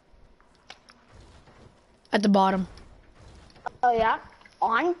 At the bottom. Oh yeah.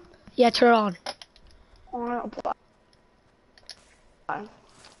 On. Yeah, turn it on. On.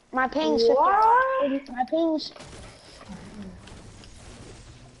 My ping's What? 50.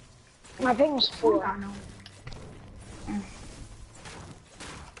 My ping's 4. I know.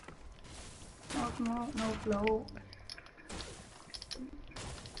 No smoke, no flow.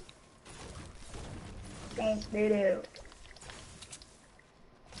 Thanks, doo-doo.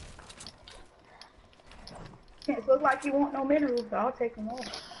 It looks like you want no minerals, so I'll take them all.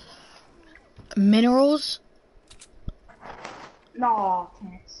 Minerals? No,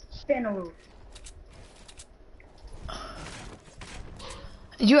 Chance. Minerals.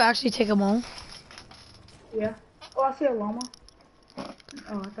 Did you actually take them all? Yeah. Oh, I see a llama. Oh,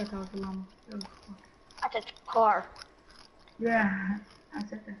 I thought that was a llama. That was cool. That's a car. Yeah, I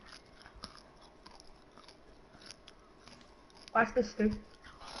said that. Watch this, dude.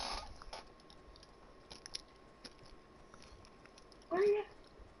 Oh yeah.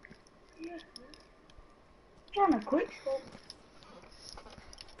 Yeah. Trying to quick scope.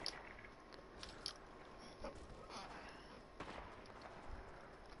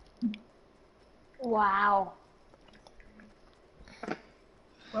 Wow.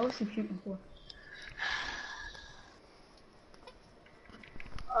 What was he shooting for?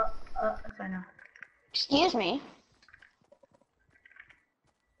 I know. Excuse me.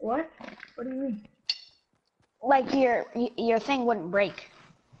 What? What do you mean? Like your thing wouldn't break.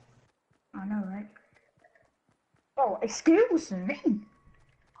 I know, right? Oh, excuse me.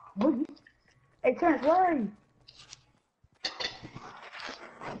 What? Hey, Terrence, where are you?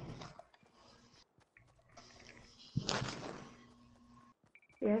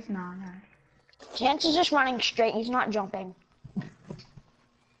 Yes, no. Chance is just running straight. He's not jumping.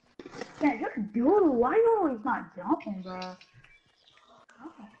 Man, you're a doodle. Why you always not jumping, bro?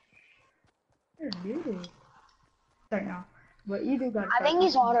 Oh, you're a doodle. Right now. But you do got I think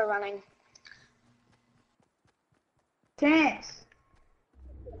he's auto running. Chance!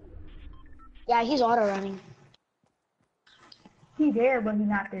 Yeah, he's auto running. He there, but he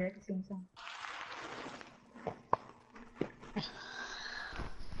not there at the same time.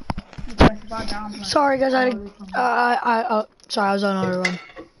 Sorry guys, sorry, I was on auto run.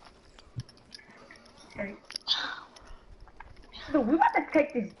 Hey. Dude, we about to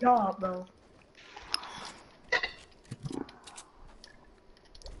take this job, bro.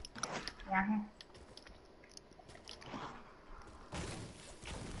 Yeah.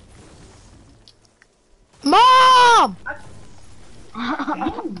 Mom!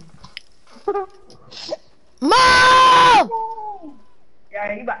 Mom!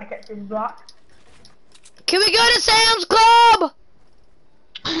 Yeah, you about to catch this block. Can we go to Sam's Club?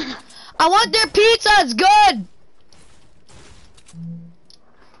 I want their pizza, it's good!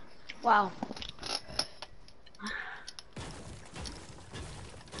 Wow.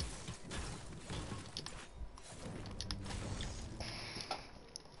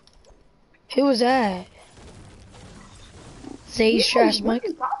 Who was that? Zay's trash What mic. are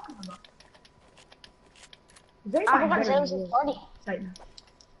you talking about? They I might forgot better it was than his you. party. Right now.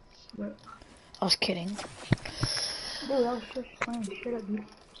 What? I was kidding. Dude, I was just playing. Shut up, dude.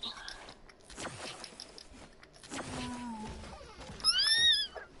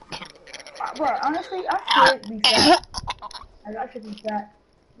 Bro, honestly, I should be fat. I should be fat.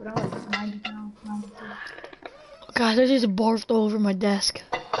 But I'm like 90 pounds, 92. Guys, I just barfed all over my desk.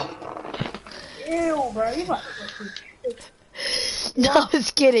 Ew, bro, you about to get this. No, I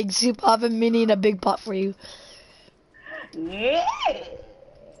was kidding. Soup, I have a mini and a big pot for you. Yeah.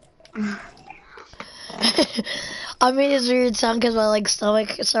 I made this weird sound because my like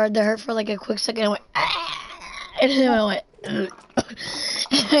stomach started to hurt for like a quick second. I went, ah! And then I went, and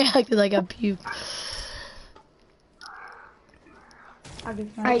I acted like a puke.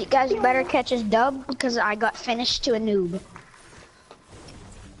 Alright, you guys better catch his dub because I got finished to a noob.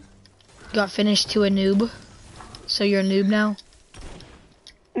 Got finished to a noob. So you're a noob now?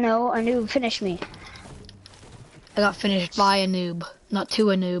 No, a noob finished me. I got finished by a noob, not to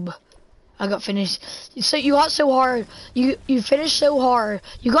a noob. I got finished. So you got so hard. You finished so hard.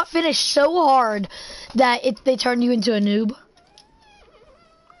 You got finished so hard that they turned you into a noob.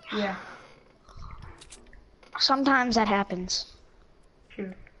 Yeah, Sometimes that happens.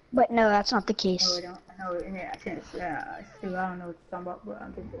 true. But no, that's not the No, case. I don't. No, in that sense, still, I don't know what you're talking about, but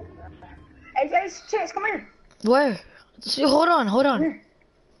I'm just. Hey, Chance, come here. Where? See, hold on. Come here.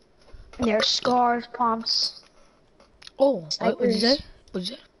 There's scars, pumps. Oh, what'd you say? What'd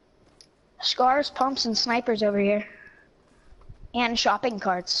you say? Scars, pumps, and snipers over here. And shopping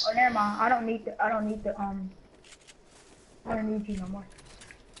carts. Oh, never mind. I don't need you no more.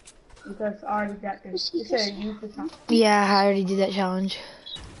 Because I already got this. You said use this one. Yeah, I already did that challenge.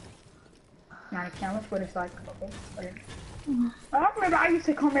 Not a challenge, but it's like, okay, whatever. I remember I used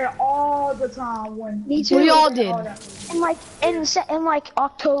to come here all the time when... Me too. We all did. In like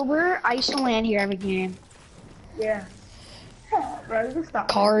October, I used to land here every game. Yeah. Oh, bro, just stop.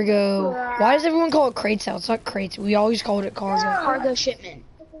 Cargo. Why does everyone call it crates now? It's not crates. We always called it cargo. Cargo shipment.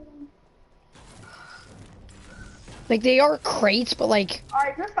 Like, they are crates, but like...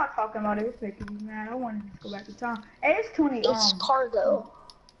 Alright, let's stop talking about it. It's making me mad. I want to go back to time. Hey, it's 20, It's cargo.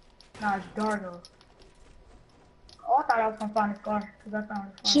 No, it's Dargo. Oh, I thought I was gonna find a scar, because I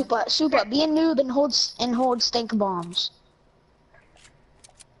found a scar. Super, be a noob and hold stink bombs.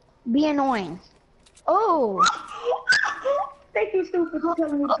 Be annoying. Oh, Thank you, Stu, for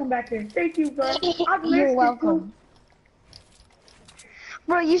telling me to come back there. Thank you, bro. I've missed you're it, welcome.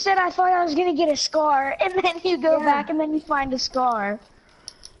 Bro, you said I thought I was gonna get a scar, and then you go Yeah. back and then you find a scar.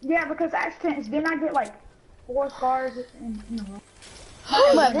 Yeah, because accidents. Then I get like 4 scars in a row.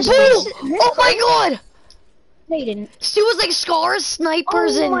 Bro, this Boom! place, Oh my god! no, you didn't. Stu was like scars,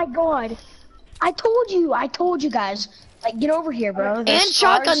 snipers, Oh and my god. I told you guys. Like, get over here, bro. There's and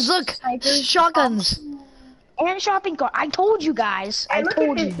shotguns. scars, Look, snipers, shotguns. and shopping cart. I told you guys. Hey, I look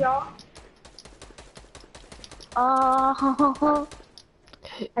told at you. this, y'all. I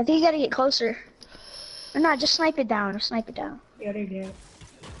think you gotta get closer. Or not, just snipe it down. Snipe it down. Yeah, they did.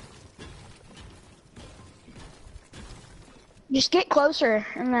 Just get closer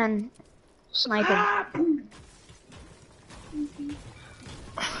and then snipe him. Ah, boom.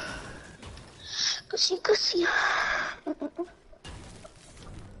 Go see.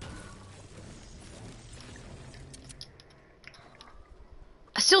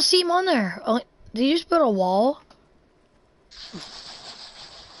 I still see him on there. Oh, did you just build a wall?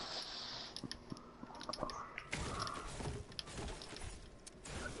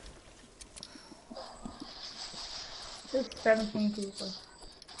 There's 17 people.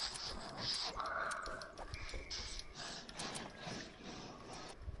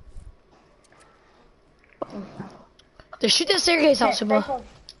 They shoot that staircase out, Stay Suba. close.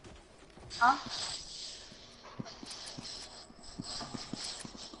 Huh?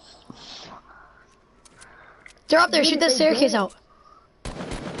 They're up there. Shoot that staircase out.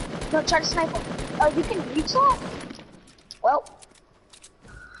 No, try to snipe him. Oh, you can reach that? Well,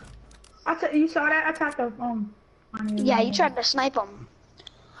 You saw that? I tried to yeah, you tried to snipe him.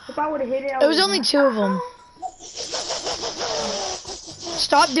 If I would have hit it, It was only 2 of them.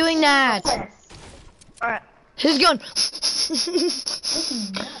 Stop doing that. Alright. Who's going?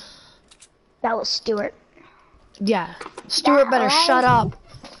 That was Stuart. Yeah. Stuart better shut up.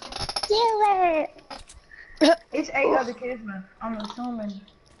 Stuart! It's 8 other kids, man. I'm assuming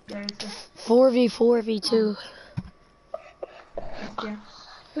there's 4v4, v2. yeah.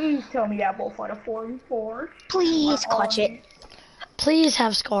 Please tell me that both are the 4v4. Please clutch it. Please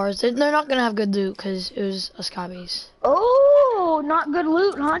have scars. They're not gonna have good loot because it was a sky base. Oh, not good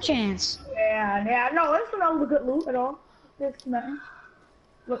loot, huh, Chance? Yeah, no, it's not good loot at all. It's nothing.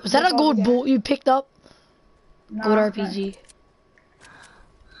 Look, Was that look a gold over bolt you picked up? there. Gold Nah, RPG.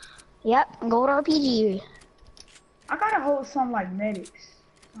 Yep, gold RPG. I gotta hold some like medics.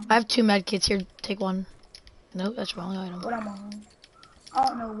 I have 2 med kits here. Take one. Nope, that's wrong item. What I'm on? I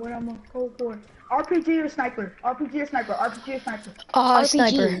don't know what I'm gonna go for. RPG or sniper? RPG or sniper? RPG or sniper? Oh, RPG.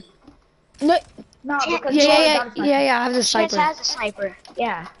 sniper. No, No, because yeah, you already yeah, got a sniper. yeah, I have the Chance sniper. has a sniper.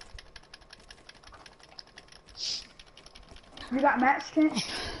 Yeah. You got match Chance?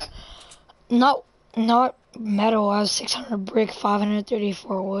 Not metal. I have 600 brick,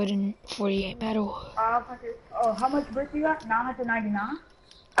 534 wood, and 48 metal. Oh, how much brick you got? 999?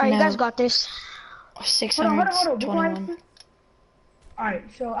 Alright, you No. guys got this. Hold on. Be quiet. 621. Alright,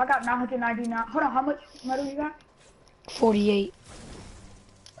 so I got 999. Hold on, how much metal you got? 48.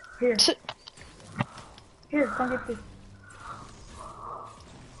 Here. Here, come get this.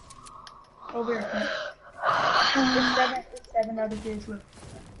 Over here. It's 7 other kids left.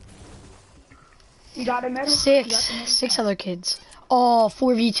 You got a medal? You got the medal? 6 other kids. Oh,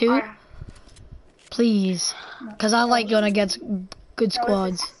 4v2? Alright. Please. Because I like going against good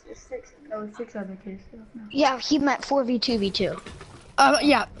squads. It's 6. No, it's 6 other kids still. No. Yeah, he meant 4v2v2.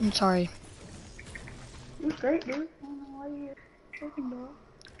 Yeah, I'm sorry. You're great, dude. I don't know why you're tripping, bro.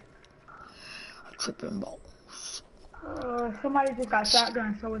 Tripping ball. Somebody just got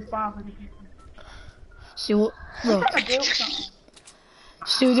shotgun, so it's 5 other kids. See what? Look. I built something.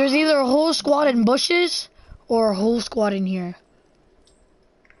 Stu, there's either a whole squad in bushes or a whole squad in here.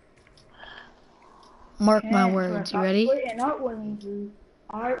 Mark my Man, words. stop You ready? splitting up with me, dude.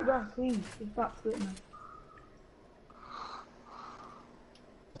 Alright, bro, please. Just stop splitting up.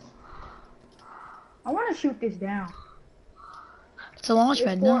 I want to shoot this down. It's a launch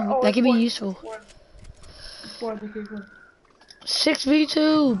pad. No, that could be useful. 4 other kids left.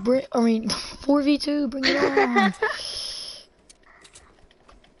 6v2. 4v2. Bring it on.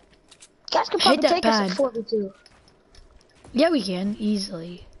 You guys could Hit probably that take us pad. at 4v2. Yeah, we can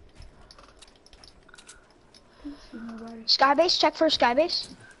easily. Skybase, check for a skybase.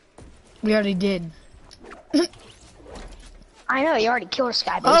 We already did. I know, you already killed a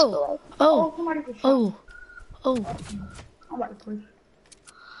skybase. Oh, oh, Somebody just shot. oh, oh. I'm about to push.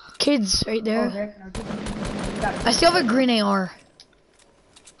 Kids right Oh, there. heck no. Got it. I still have a green AR.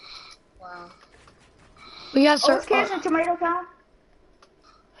 Wow. We got Oh, it's kids in Tomato Town?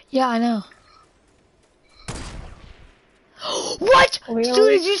 yeah, I know. Really? Dude,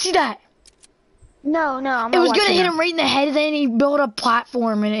 did you see that? No, I'm It not was gonna watching hit that. him right in the head, and then he built a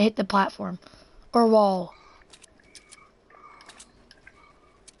platform, and it hit the platform. Or wall.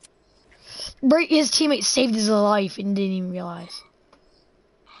 His teammate saved his life and didn't even realize.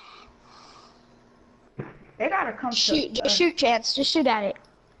 They gotta come Shoot, to just shoot, Chance. Just shoot at it.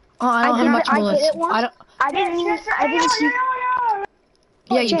 Oh, I don't I have did much it- I bullets. did it once. I don't. I didn't see.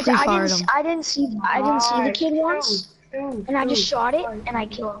 Yeah, you Chance, pre-fired him. I didn't see the kid once, and I just shot it and I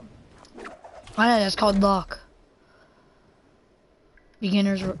killed him. I know that's called luck.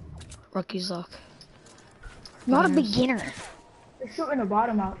 Beginner's rookie's luck. Not a Beginners. beginner. They're shooting the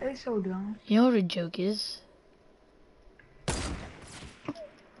bottom out. They're so dumb. You know what a joke is?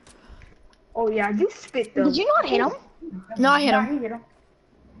 Oh yeah, you spit them. Did you not hit him? No, I hit Nah, him. he hit him.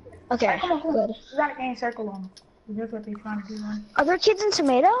 Okay, Come on. good. You gotta gain circle on them. That's what they're trying to do, man. Are there kids in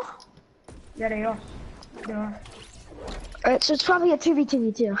Tomato? Yeah, they are. They are. Alright, so it's probably a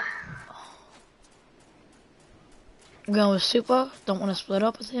 2v2v2. I'm going with Super. Don't want to split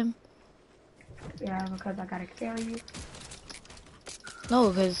up with him. Yeah, because I gotta carry you. No,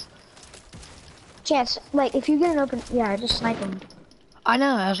 because Chance, like, if you get an open... Yeah, just snipe him. I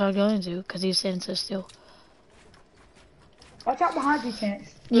know that's what I'm going to. Because he's sitting so still. Watch out behind you,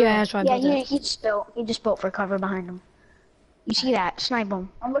 Chance. Yeah, that's why I Yeah, built it. he just built for cover behind him. You see that? Snipe him.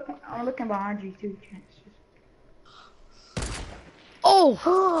 I'm looking behind you too, Chance.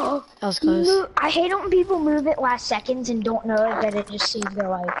 Oh, that was close. I hate it when people move at last seconds and don't know that it just saved their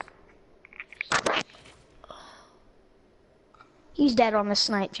life. He's dead on the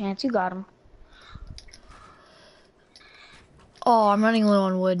snipe, Chance. You got him. Oh, I'm running low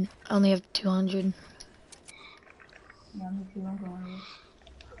on wood. I only have 200. Yeah, me too. I'm going with.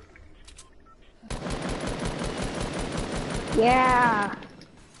 Yeah.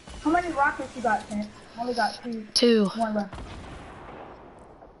 How many rockets you got, Chance? I only got 2. 2. 1 left.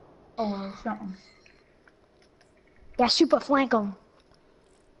 Oh, something. Yeah, super flank him.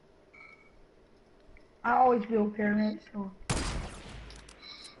 I always build pyramids, so.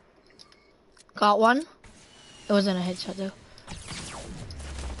 Got one. It wasn't a headshot though.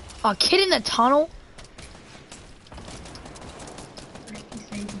 Oh, kid in the tunnel.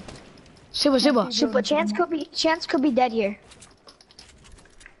 Super. Super Chance could be dead here.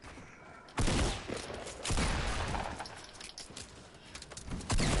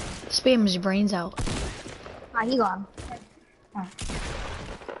 Spam his brains out. Ah, he got him. Oh.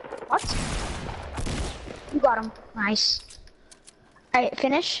 What? You got him. Nice. Alright,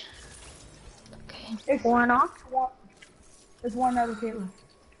 finish. Okay. It's 4 and off. There's one other kid left.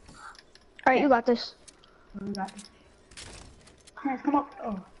 Alright, you got this. We got this. Chance, come up.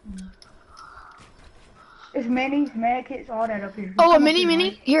 Oh. There's minis, med kits, all that up here. Oh, a Come up mini. here,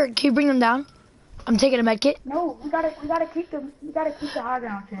 right? Here, can you bring them down? I'm taking a med kit. No, we gotta keep the high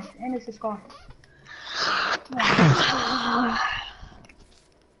ground, Chance. And it's a scar.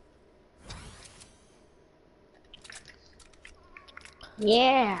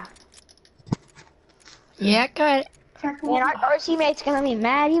 Yeah. Yeah, got it. Chance, come Man, up. our teammate's gonna be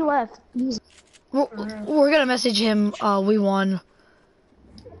mad he left. We're gonna message him. We won.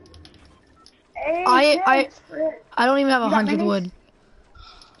 Hey, I Chance, Fred. don't even have You got 100 minis? wood.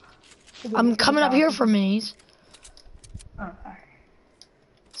 I'm coming up here for minis. Oh, alright.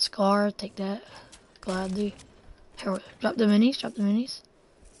 Scar, take that. Gladly. Here, drop the minis.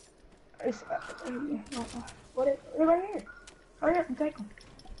 It's, they're right here. Hurry up and take them.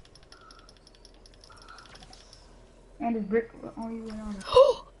 And this brick on you and on it.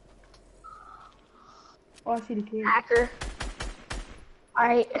 Oh, I see the kid. Hacker.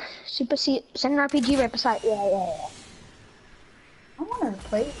 Alright, Super C, send an RPG right beside. Yeah. I wanna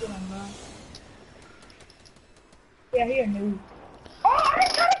play with him, bro. Yeah, he a noob. Oh, I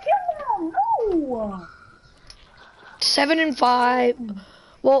didn't try to kill him! No! 7 and 5.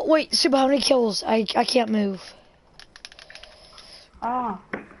 Well, wait, Super, how many kills? I can't move. Ah.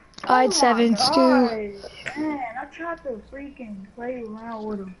 I had 7, Oh Stu. my gosh, man, I tried to freaking play around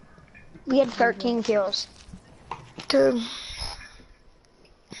with him. We had 13 kills. Dude.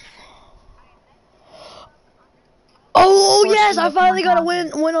 Oh yes, I finally got a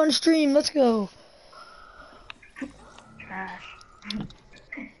win on stream. Let's go. Trash.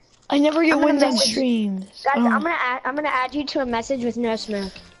 I never get I'm gonna wins on message- streams. Guys, I'm gonna add you to a message with no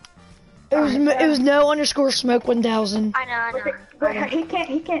smoke. It was no underscore smoke 1000. I know. But he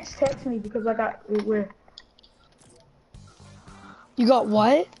can't text me because I got where You got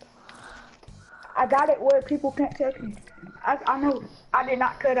what? I got it where people can't text me. I know. I did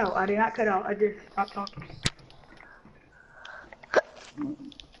not cut out. I just stopped talking.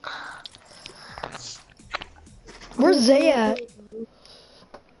 Where's Zay at?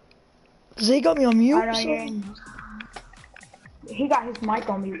 Zay got me on mute. I know So. you ain't. He got his mic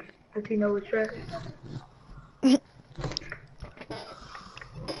on mute. Does he know it's trash?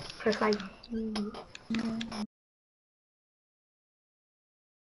 Cause like.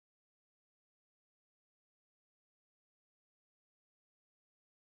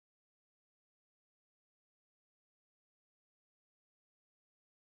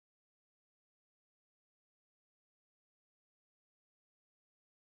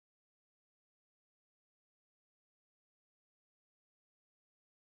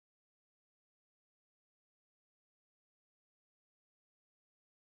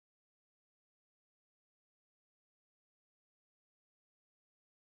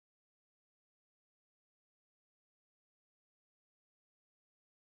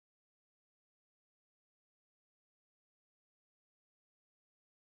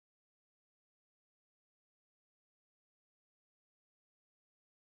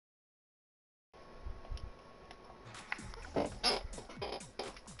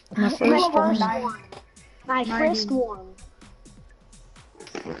 My first one. My first one.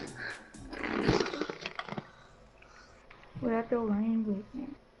 Without the language.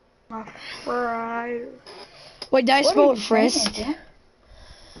 My fried. Wait, did I What spell are it you Frist? saying,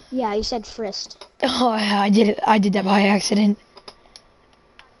 Yeah, you said Frist. Oh, yeah, I did it. I did that by accident.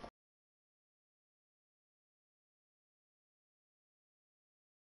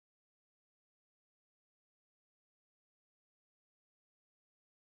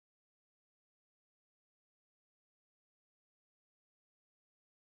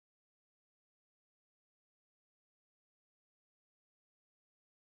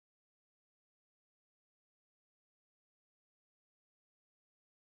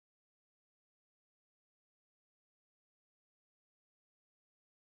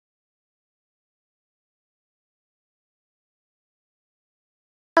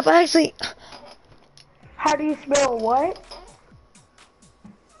 But actually, How do you spell what?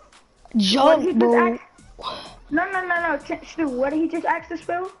 What did he jump, just bro. ask? No. Stu, what did he just ask to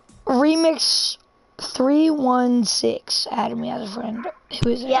spell? Remix 316 added me as a friend. Who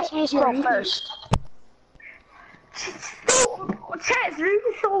is it? Yes, me spell Yeah, first. Stu, Chance, you're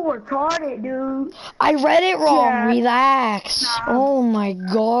so retarded, dude. I read it wrong. Yeah. Relax. Nah. Oh my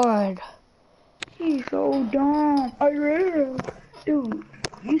god. He's so dumb. I real. Dude,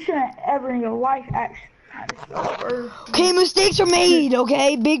 you shouldn't ever in your life ask how to spell first. Okay, mistakes are made,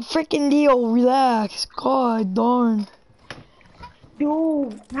 okay? Big freaking deal. Relax. God darn.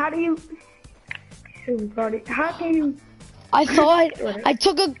 Dude, how do you... So retarded. How can you... I thought, I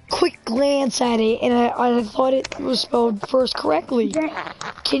took a quick glance at it and I thought it was spelled first correctly.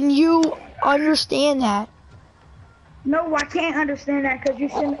 Can you understand that? No, I can't understand that because you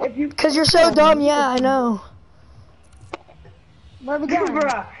shouldn't... If you... Cause you're so dumb, yeah, I know. Where are we going?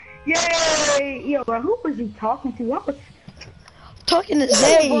 Bruh. Yay! Yo, bro, who was you talking to? I was... Talking to Bro,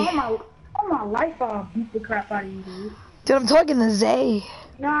 Zay. on my life, I'll beat the crap out of you, dude. Dude, I'm talking to Zay.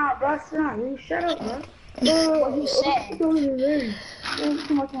 Nah, bro, it's not you. Shut up, bro. What you said?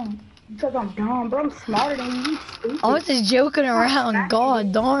 Because I'm dumb, bro. I'm smarter than you. You stupid. I was just joking around. God I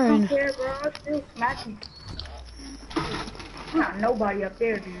darn. don't care, bro. I'll still smack you. I'm not nobody up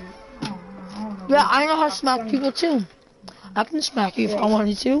there, dude. I don't know. Yeah, I know how to smack people too. I can smack you if I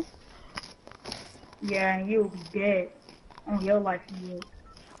wanted to. Yeah, and you'll be dead. On your life, you will.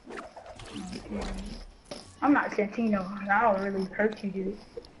 Okay. I'm not Santino. I don't really hurt you, dude.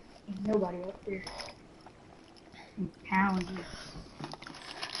 Ain't nobody up there. Pound you.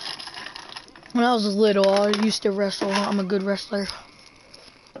 When I was little, I used to wrestle. I'm a good wrestler.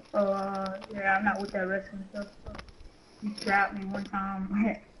 Yeah, I'm not with that wrestling stuff. So. You slapped me one time.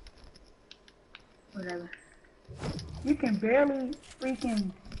 Whatever. You can barely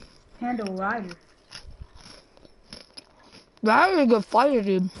freaking handle Ryder. Ryder's a good fighter,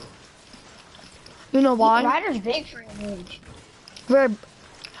 dude. You know why? Ryder's big for his age.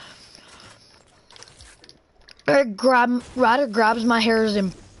 Ryder grabs my hair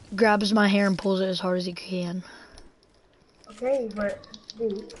and pulls it as hard as he can. Okay, but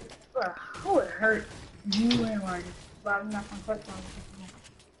dude, bro, who would hurt you and Ryder? But I'm not gonna touch on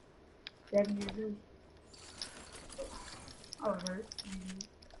it. 7 years old. I would hurt.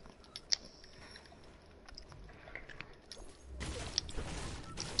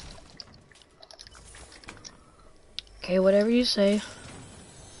 Okay, whatever you say.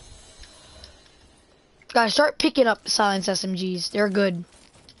 Guys, start picking up silenced SMGs. They're good.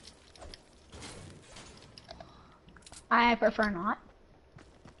 I prefer not.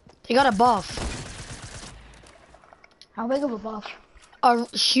 They got a buff. How big of a buff? A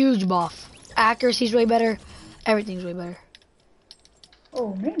huge buff. Accuracy's way better. Everything's way better.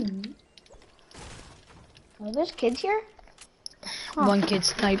 Oh, maybe. Are there kids here? Huh. One kid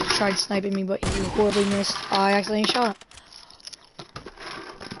tried sniping me, but he horribly missed. I accidentally shot him.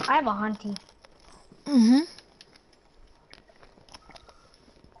 I have a hunty. Mm-hmm.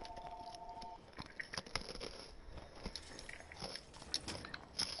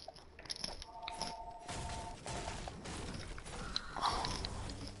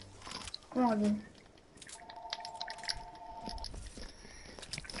 Come on, dude.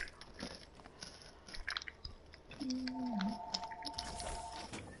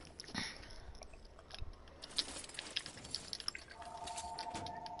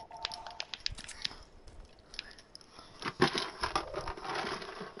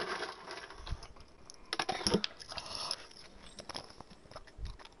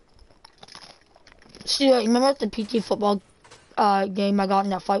 See, you remember at the PT football game I got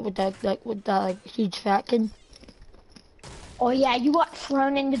in that fight with that like huge fat kid? Oh yeah, you got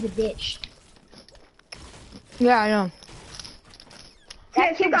thrown into the ditch. Yeah, I know.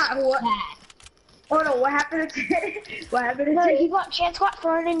 Chance, kid you got was what? fat. Oh no, what happened to Chance? What happened to No, Chance? Chance got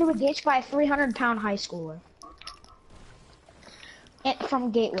thrown into a ditch by a 300-pound high schooler.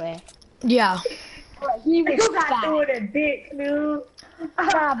 From Gateway. Yeah. He was You got fat. through the dick, dude.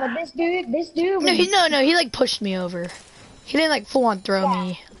 Nah, but this dude No, was he like pushed me over. He didn't like full on throw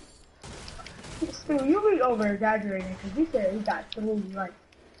me. Stu, you be over exaggerating because he said he got through like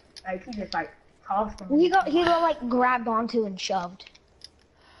he just like tossed him. he got like grabbed onto and shoved.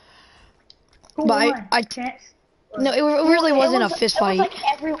 Who But won? I Chance. no, it really wasn't a fist It was fight. like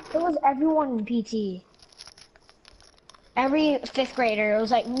it was everyone in PT. Every 5th grader. It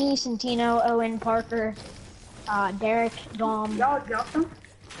was like me, Santino, Owen, Parker, Derek, Dom. Y'all jumped him?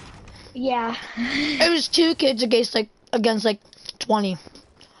 Yeah. It was 2 kids against like 20.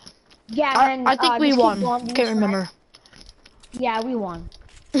 Yeah, and I think we this kid won. these Can't remember. friends. Yeah, we won.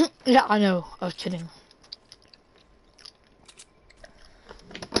 Yeah, I know. I was kidding.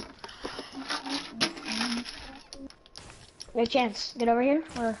 Good chance. Get over here.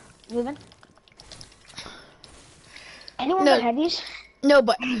 We're moving. Anyone No. got heavies? No,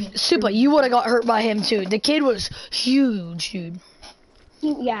 but Super, you would have got hurt by him too. The kid was huge, dude.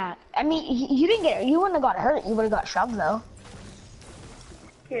 Yeah. I mean, you didn't get. You wouldn't have got hurt. You would have got shoved though.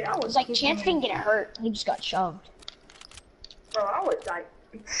 Kid, I was It's like kicking Chance him. didn't get hurt. He just got shoved. Bro, I was like,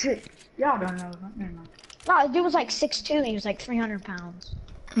 shit. Y'all don't know. Never mind. No, the dude was like 6'2". And he was like 300 pounds.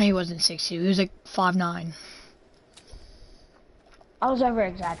 No, he wasn't 6'2". He was like 5'9". I was over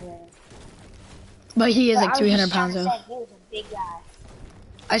exaggerating. But he is But like I was 300 just trying pounds to though. say he was a big guy.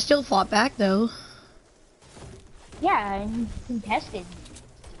 I still fought back though. Yeah, and he contested.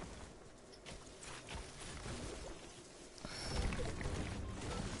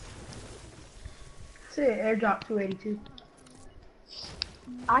 Shit, airdrop 282.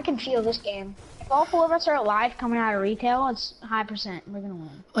 I can feel this game. If all 4 of us are alive coming out of retail, it's high percent. We're gonna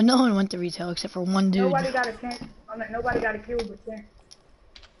win. Well, no one went to retail except for one dude. Nobody got a chance. I mean, nobody got a kill but Chance.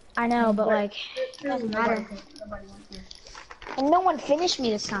 I know, but like, Nobody doesn't matter. Nobody went there. And no one finished me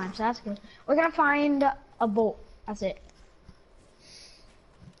this time, so that's good. We're gonna find a bolt. That's it.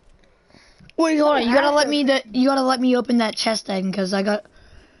 Wait, hold on. You gotta let me open that chest then, because I got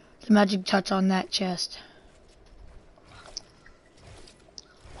the magic touch on that chest.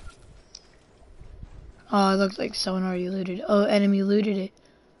 Oh, it looks like someone already looted. Oh, enemy looted it.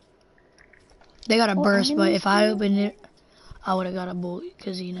 They got a burst, but if I opened it, I would have got a bolt,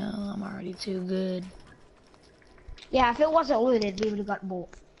 because, you know, I'm already too good. Yeah, if it wasn't looted, we would have got bolt.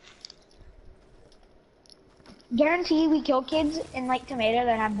 Guarantee we kill kids in like Tomato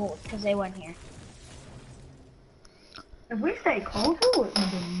that have bolts because they went here. If we stay closer, we're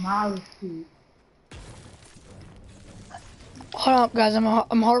gonna demolish you. Hold up, guys.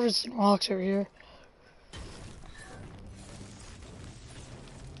 I'm harvesting rocks over here.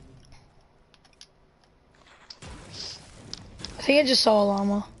 I think I just saw a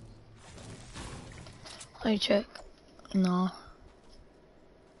llama. Let me check. No.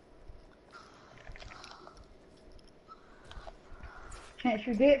 Chance,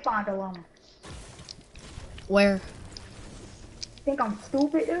 you did find a llama. Where? Think I'm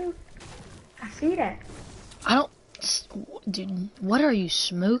stupid, dude? I see that. I don't... Dude, what are you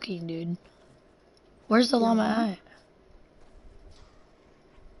smoking, dude? Where's the llama at?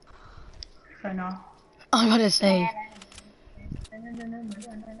 So no. I'm gonna say...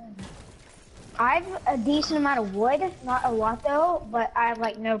 I have a decent amount of wood, not a lot though, but I have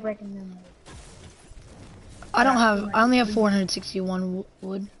like no brick and no wood. I only have 461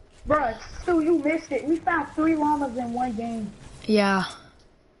 wood. Bruh, Stu, you missed it. We found 3 llamas in one game. Yeah.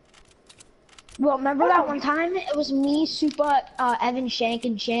 Well, remember that one time? It was me, Supa, Evan, Shank,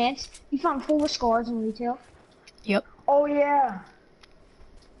 and Chance. We found 4 scars in retail. Yep. Oh yeah.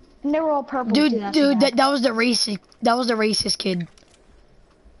 And they were all purple too. Dude, That's so bad. that was the racist. That was the racist kid.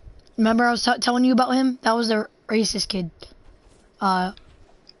 Remember I was telling you about him? That was the racist kid.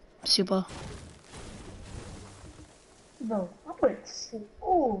 Super. Bro, I put.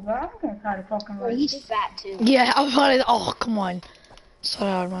 Oh, bro, I'm gonna try to fucking Bro, like. he's fat too. Yeah, I wanted. Oh, come on. Spit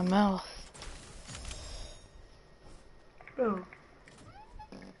out of my mouth. Bro,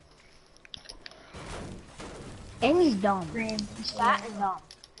 And he's dumb. green. He's fat and dumb.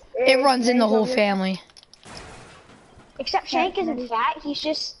 It runs in the whole family. Except Shank isn't fat. He's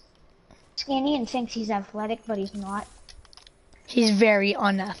just skinny and thinks he's athletic, but he's not. He's very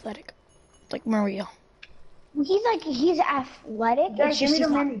unathletic, like Maria. He's athletic. Guys, It's give just me he's the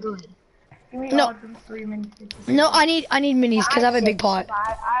not minis. good. Give me No. all the 3 minis. No, I need minis because I have a big pot.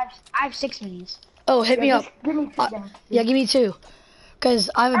 I have 6 minis. Oh, hit me Yeah, up. just give me 2 then. Yeah, give me 2, cause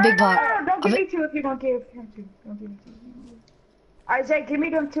I have a big pot. No, don't give I've- me 2 if you don't give him 2. Don't give me 2. Isaac, give me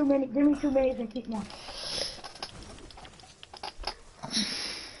them 2 minis. Give me 2 minis and keep 1.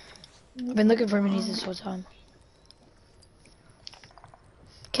 I've been looking for minis this whole time.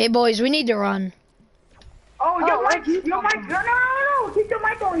 Okay, boys, we need to run. Oh, Oh, your what mic, do you your want? mic, no, keep your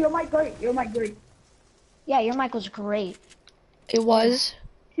mic on, your mic great, your mic great. Yeah, your mic was great. It was.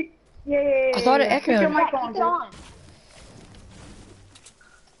 Yeah. I thought it Keep your echoed. mic Yeah, on, keep it on.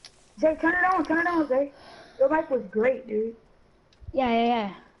 Zay, turn it on, Zay. Your mic was great, dude.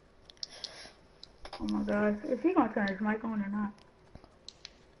 Yeah. Oh my gosh, is he gonna turn his mic on or not?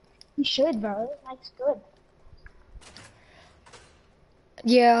 You should, bro. Your mic's good.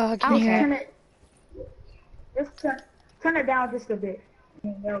 Yeah, I can Okay. hear it. Turn it, just turn it down just a bit.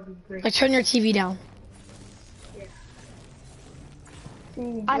 Yeah, that would be great. Like, turn your TV down.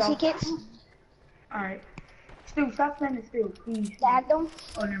 See, I see y'all- kids. Alright. Stu, stop standing still, please. Tag them.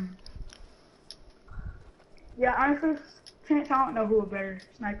 Oh, never mind. Yeah, honestly, Chance, I don't know who a better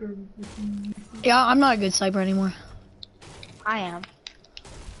sniper would be. Yeah, I'm not a good sniper anymore. I am.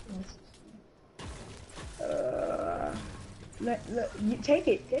 You take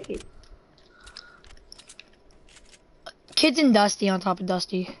it. Kids and Dusty on top of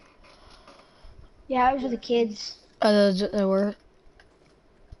Dusty. Yeah, those are the kids. They were.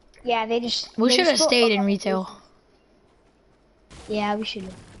 Yeah, they just. We they should have just put- stayed in retail. Yeah, we should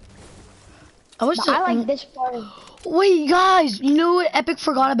have. I wish. But I like this part of. Wait, guys, you know what Epic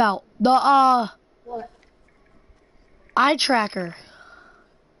forgot about? The What? eye tracker.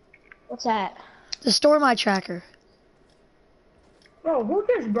 What's that? The Storm eye tracker. Bro, who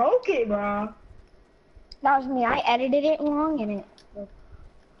just broke it, bro? That was me. I edited it wrong and it.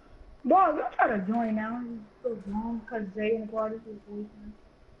 Bro, don't try to join now. It's so wrong because Zay and Quad is voicing.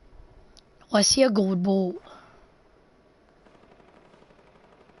 Oh, I see a gold bolt.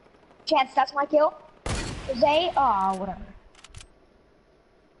 Chance, that's my kill. Zay, oh, whatever.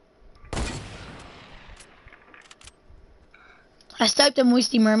 I sniped a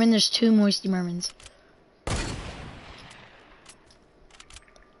Moisty Merman. There's 2 Moisty Mermans.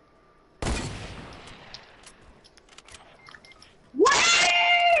 What?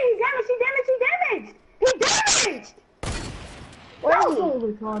 He damaged! He damaged! Where That is was he? so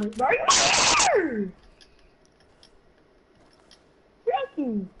retarded, bro. Right here! Thank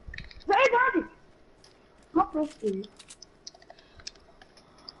you. Zay, Bobby! I'm frustrated.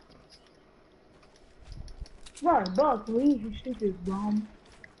 Bro, Buck, leave, you stupid bum.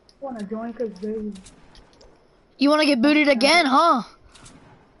 Wanna join cause Zay... You want to get booted again, huh?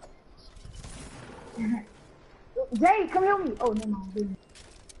 Zay, come help me. Oh, never mind. Zay.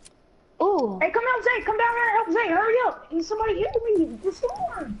 Ooh. Hey, come help Zay. Come down here and help Zay. Hurry up. Somebody help me. The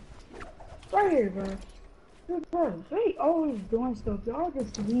storm. Right here, bro. Dude, bro, Zay always doing stuff. Y'all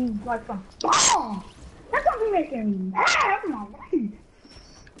just leave like some bomb. That's gonna be making me mad. I'm not right.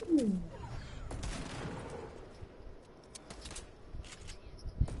 Ooh.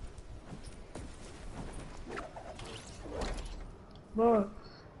 Bro.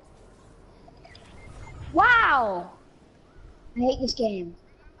 Wow. I hate this game.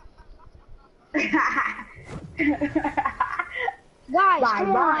 Guys, Bye,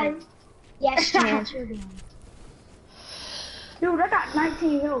 come bye. on. Yes, Chance, you're doing. Dude, I got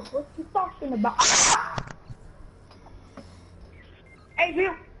 19 health. What you talking about? Hey,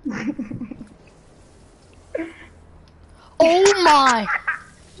 Bill. Oh my!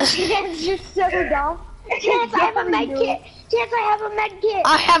 Chance, you're so dumb. Chance, I have a med kit. Chance, I have a med kit.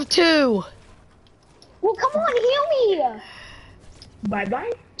 I have 2. Well, come on, heal me.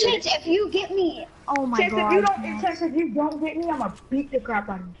 Bye-bye. Chance, if you get me. Oh my Chance, god. if you don't get me, I'm gonna beat the crap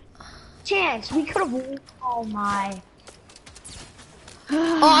out of you. Chance, we could have. Oh my.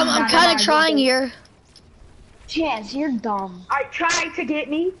 Oh, I'm kind of trying here. Chance, you're dumb. I tried to get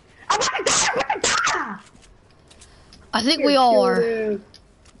me. I want to die. I want to die. I think we all are. Dude.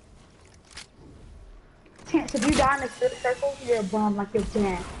 Chance, if you die in a circle, you're a bum like your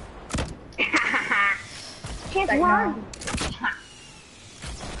dad. Chance, Like, where are no. you?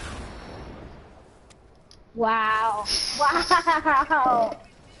 Wow. Wow.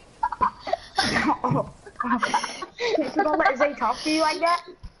 Chance, you gonna let Zay talk to you like that?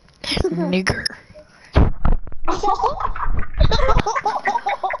 Nigger.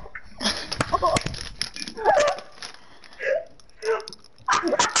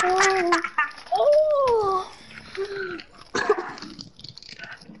 Oh.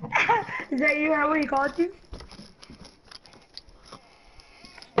 Zay, you heard what he called you?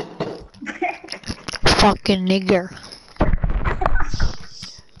 Fucking nigger.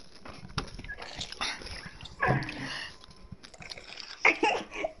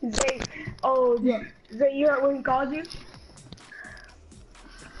 Zay, oh, Zay, you heard what he called you?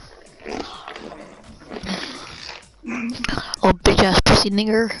 Oh, bitch ass pussy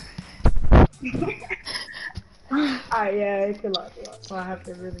nigger. Alright, yeah, it's a lot. So I have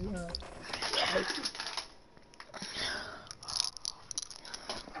to really,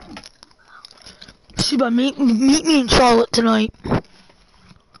 See, but meet me in Charlotte tonight.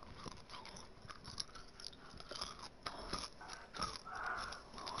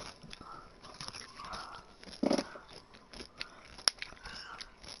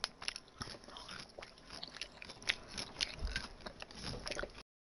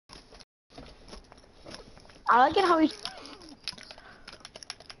 I like it how he's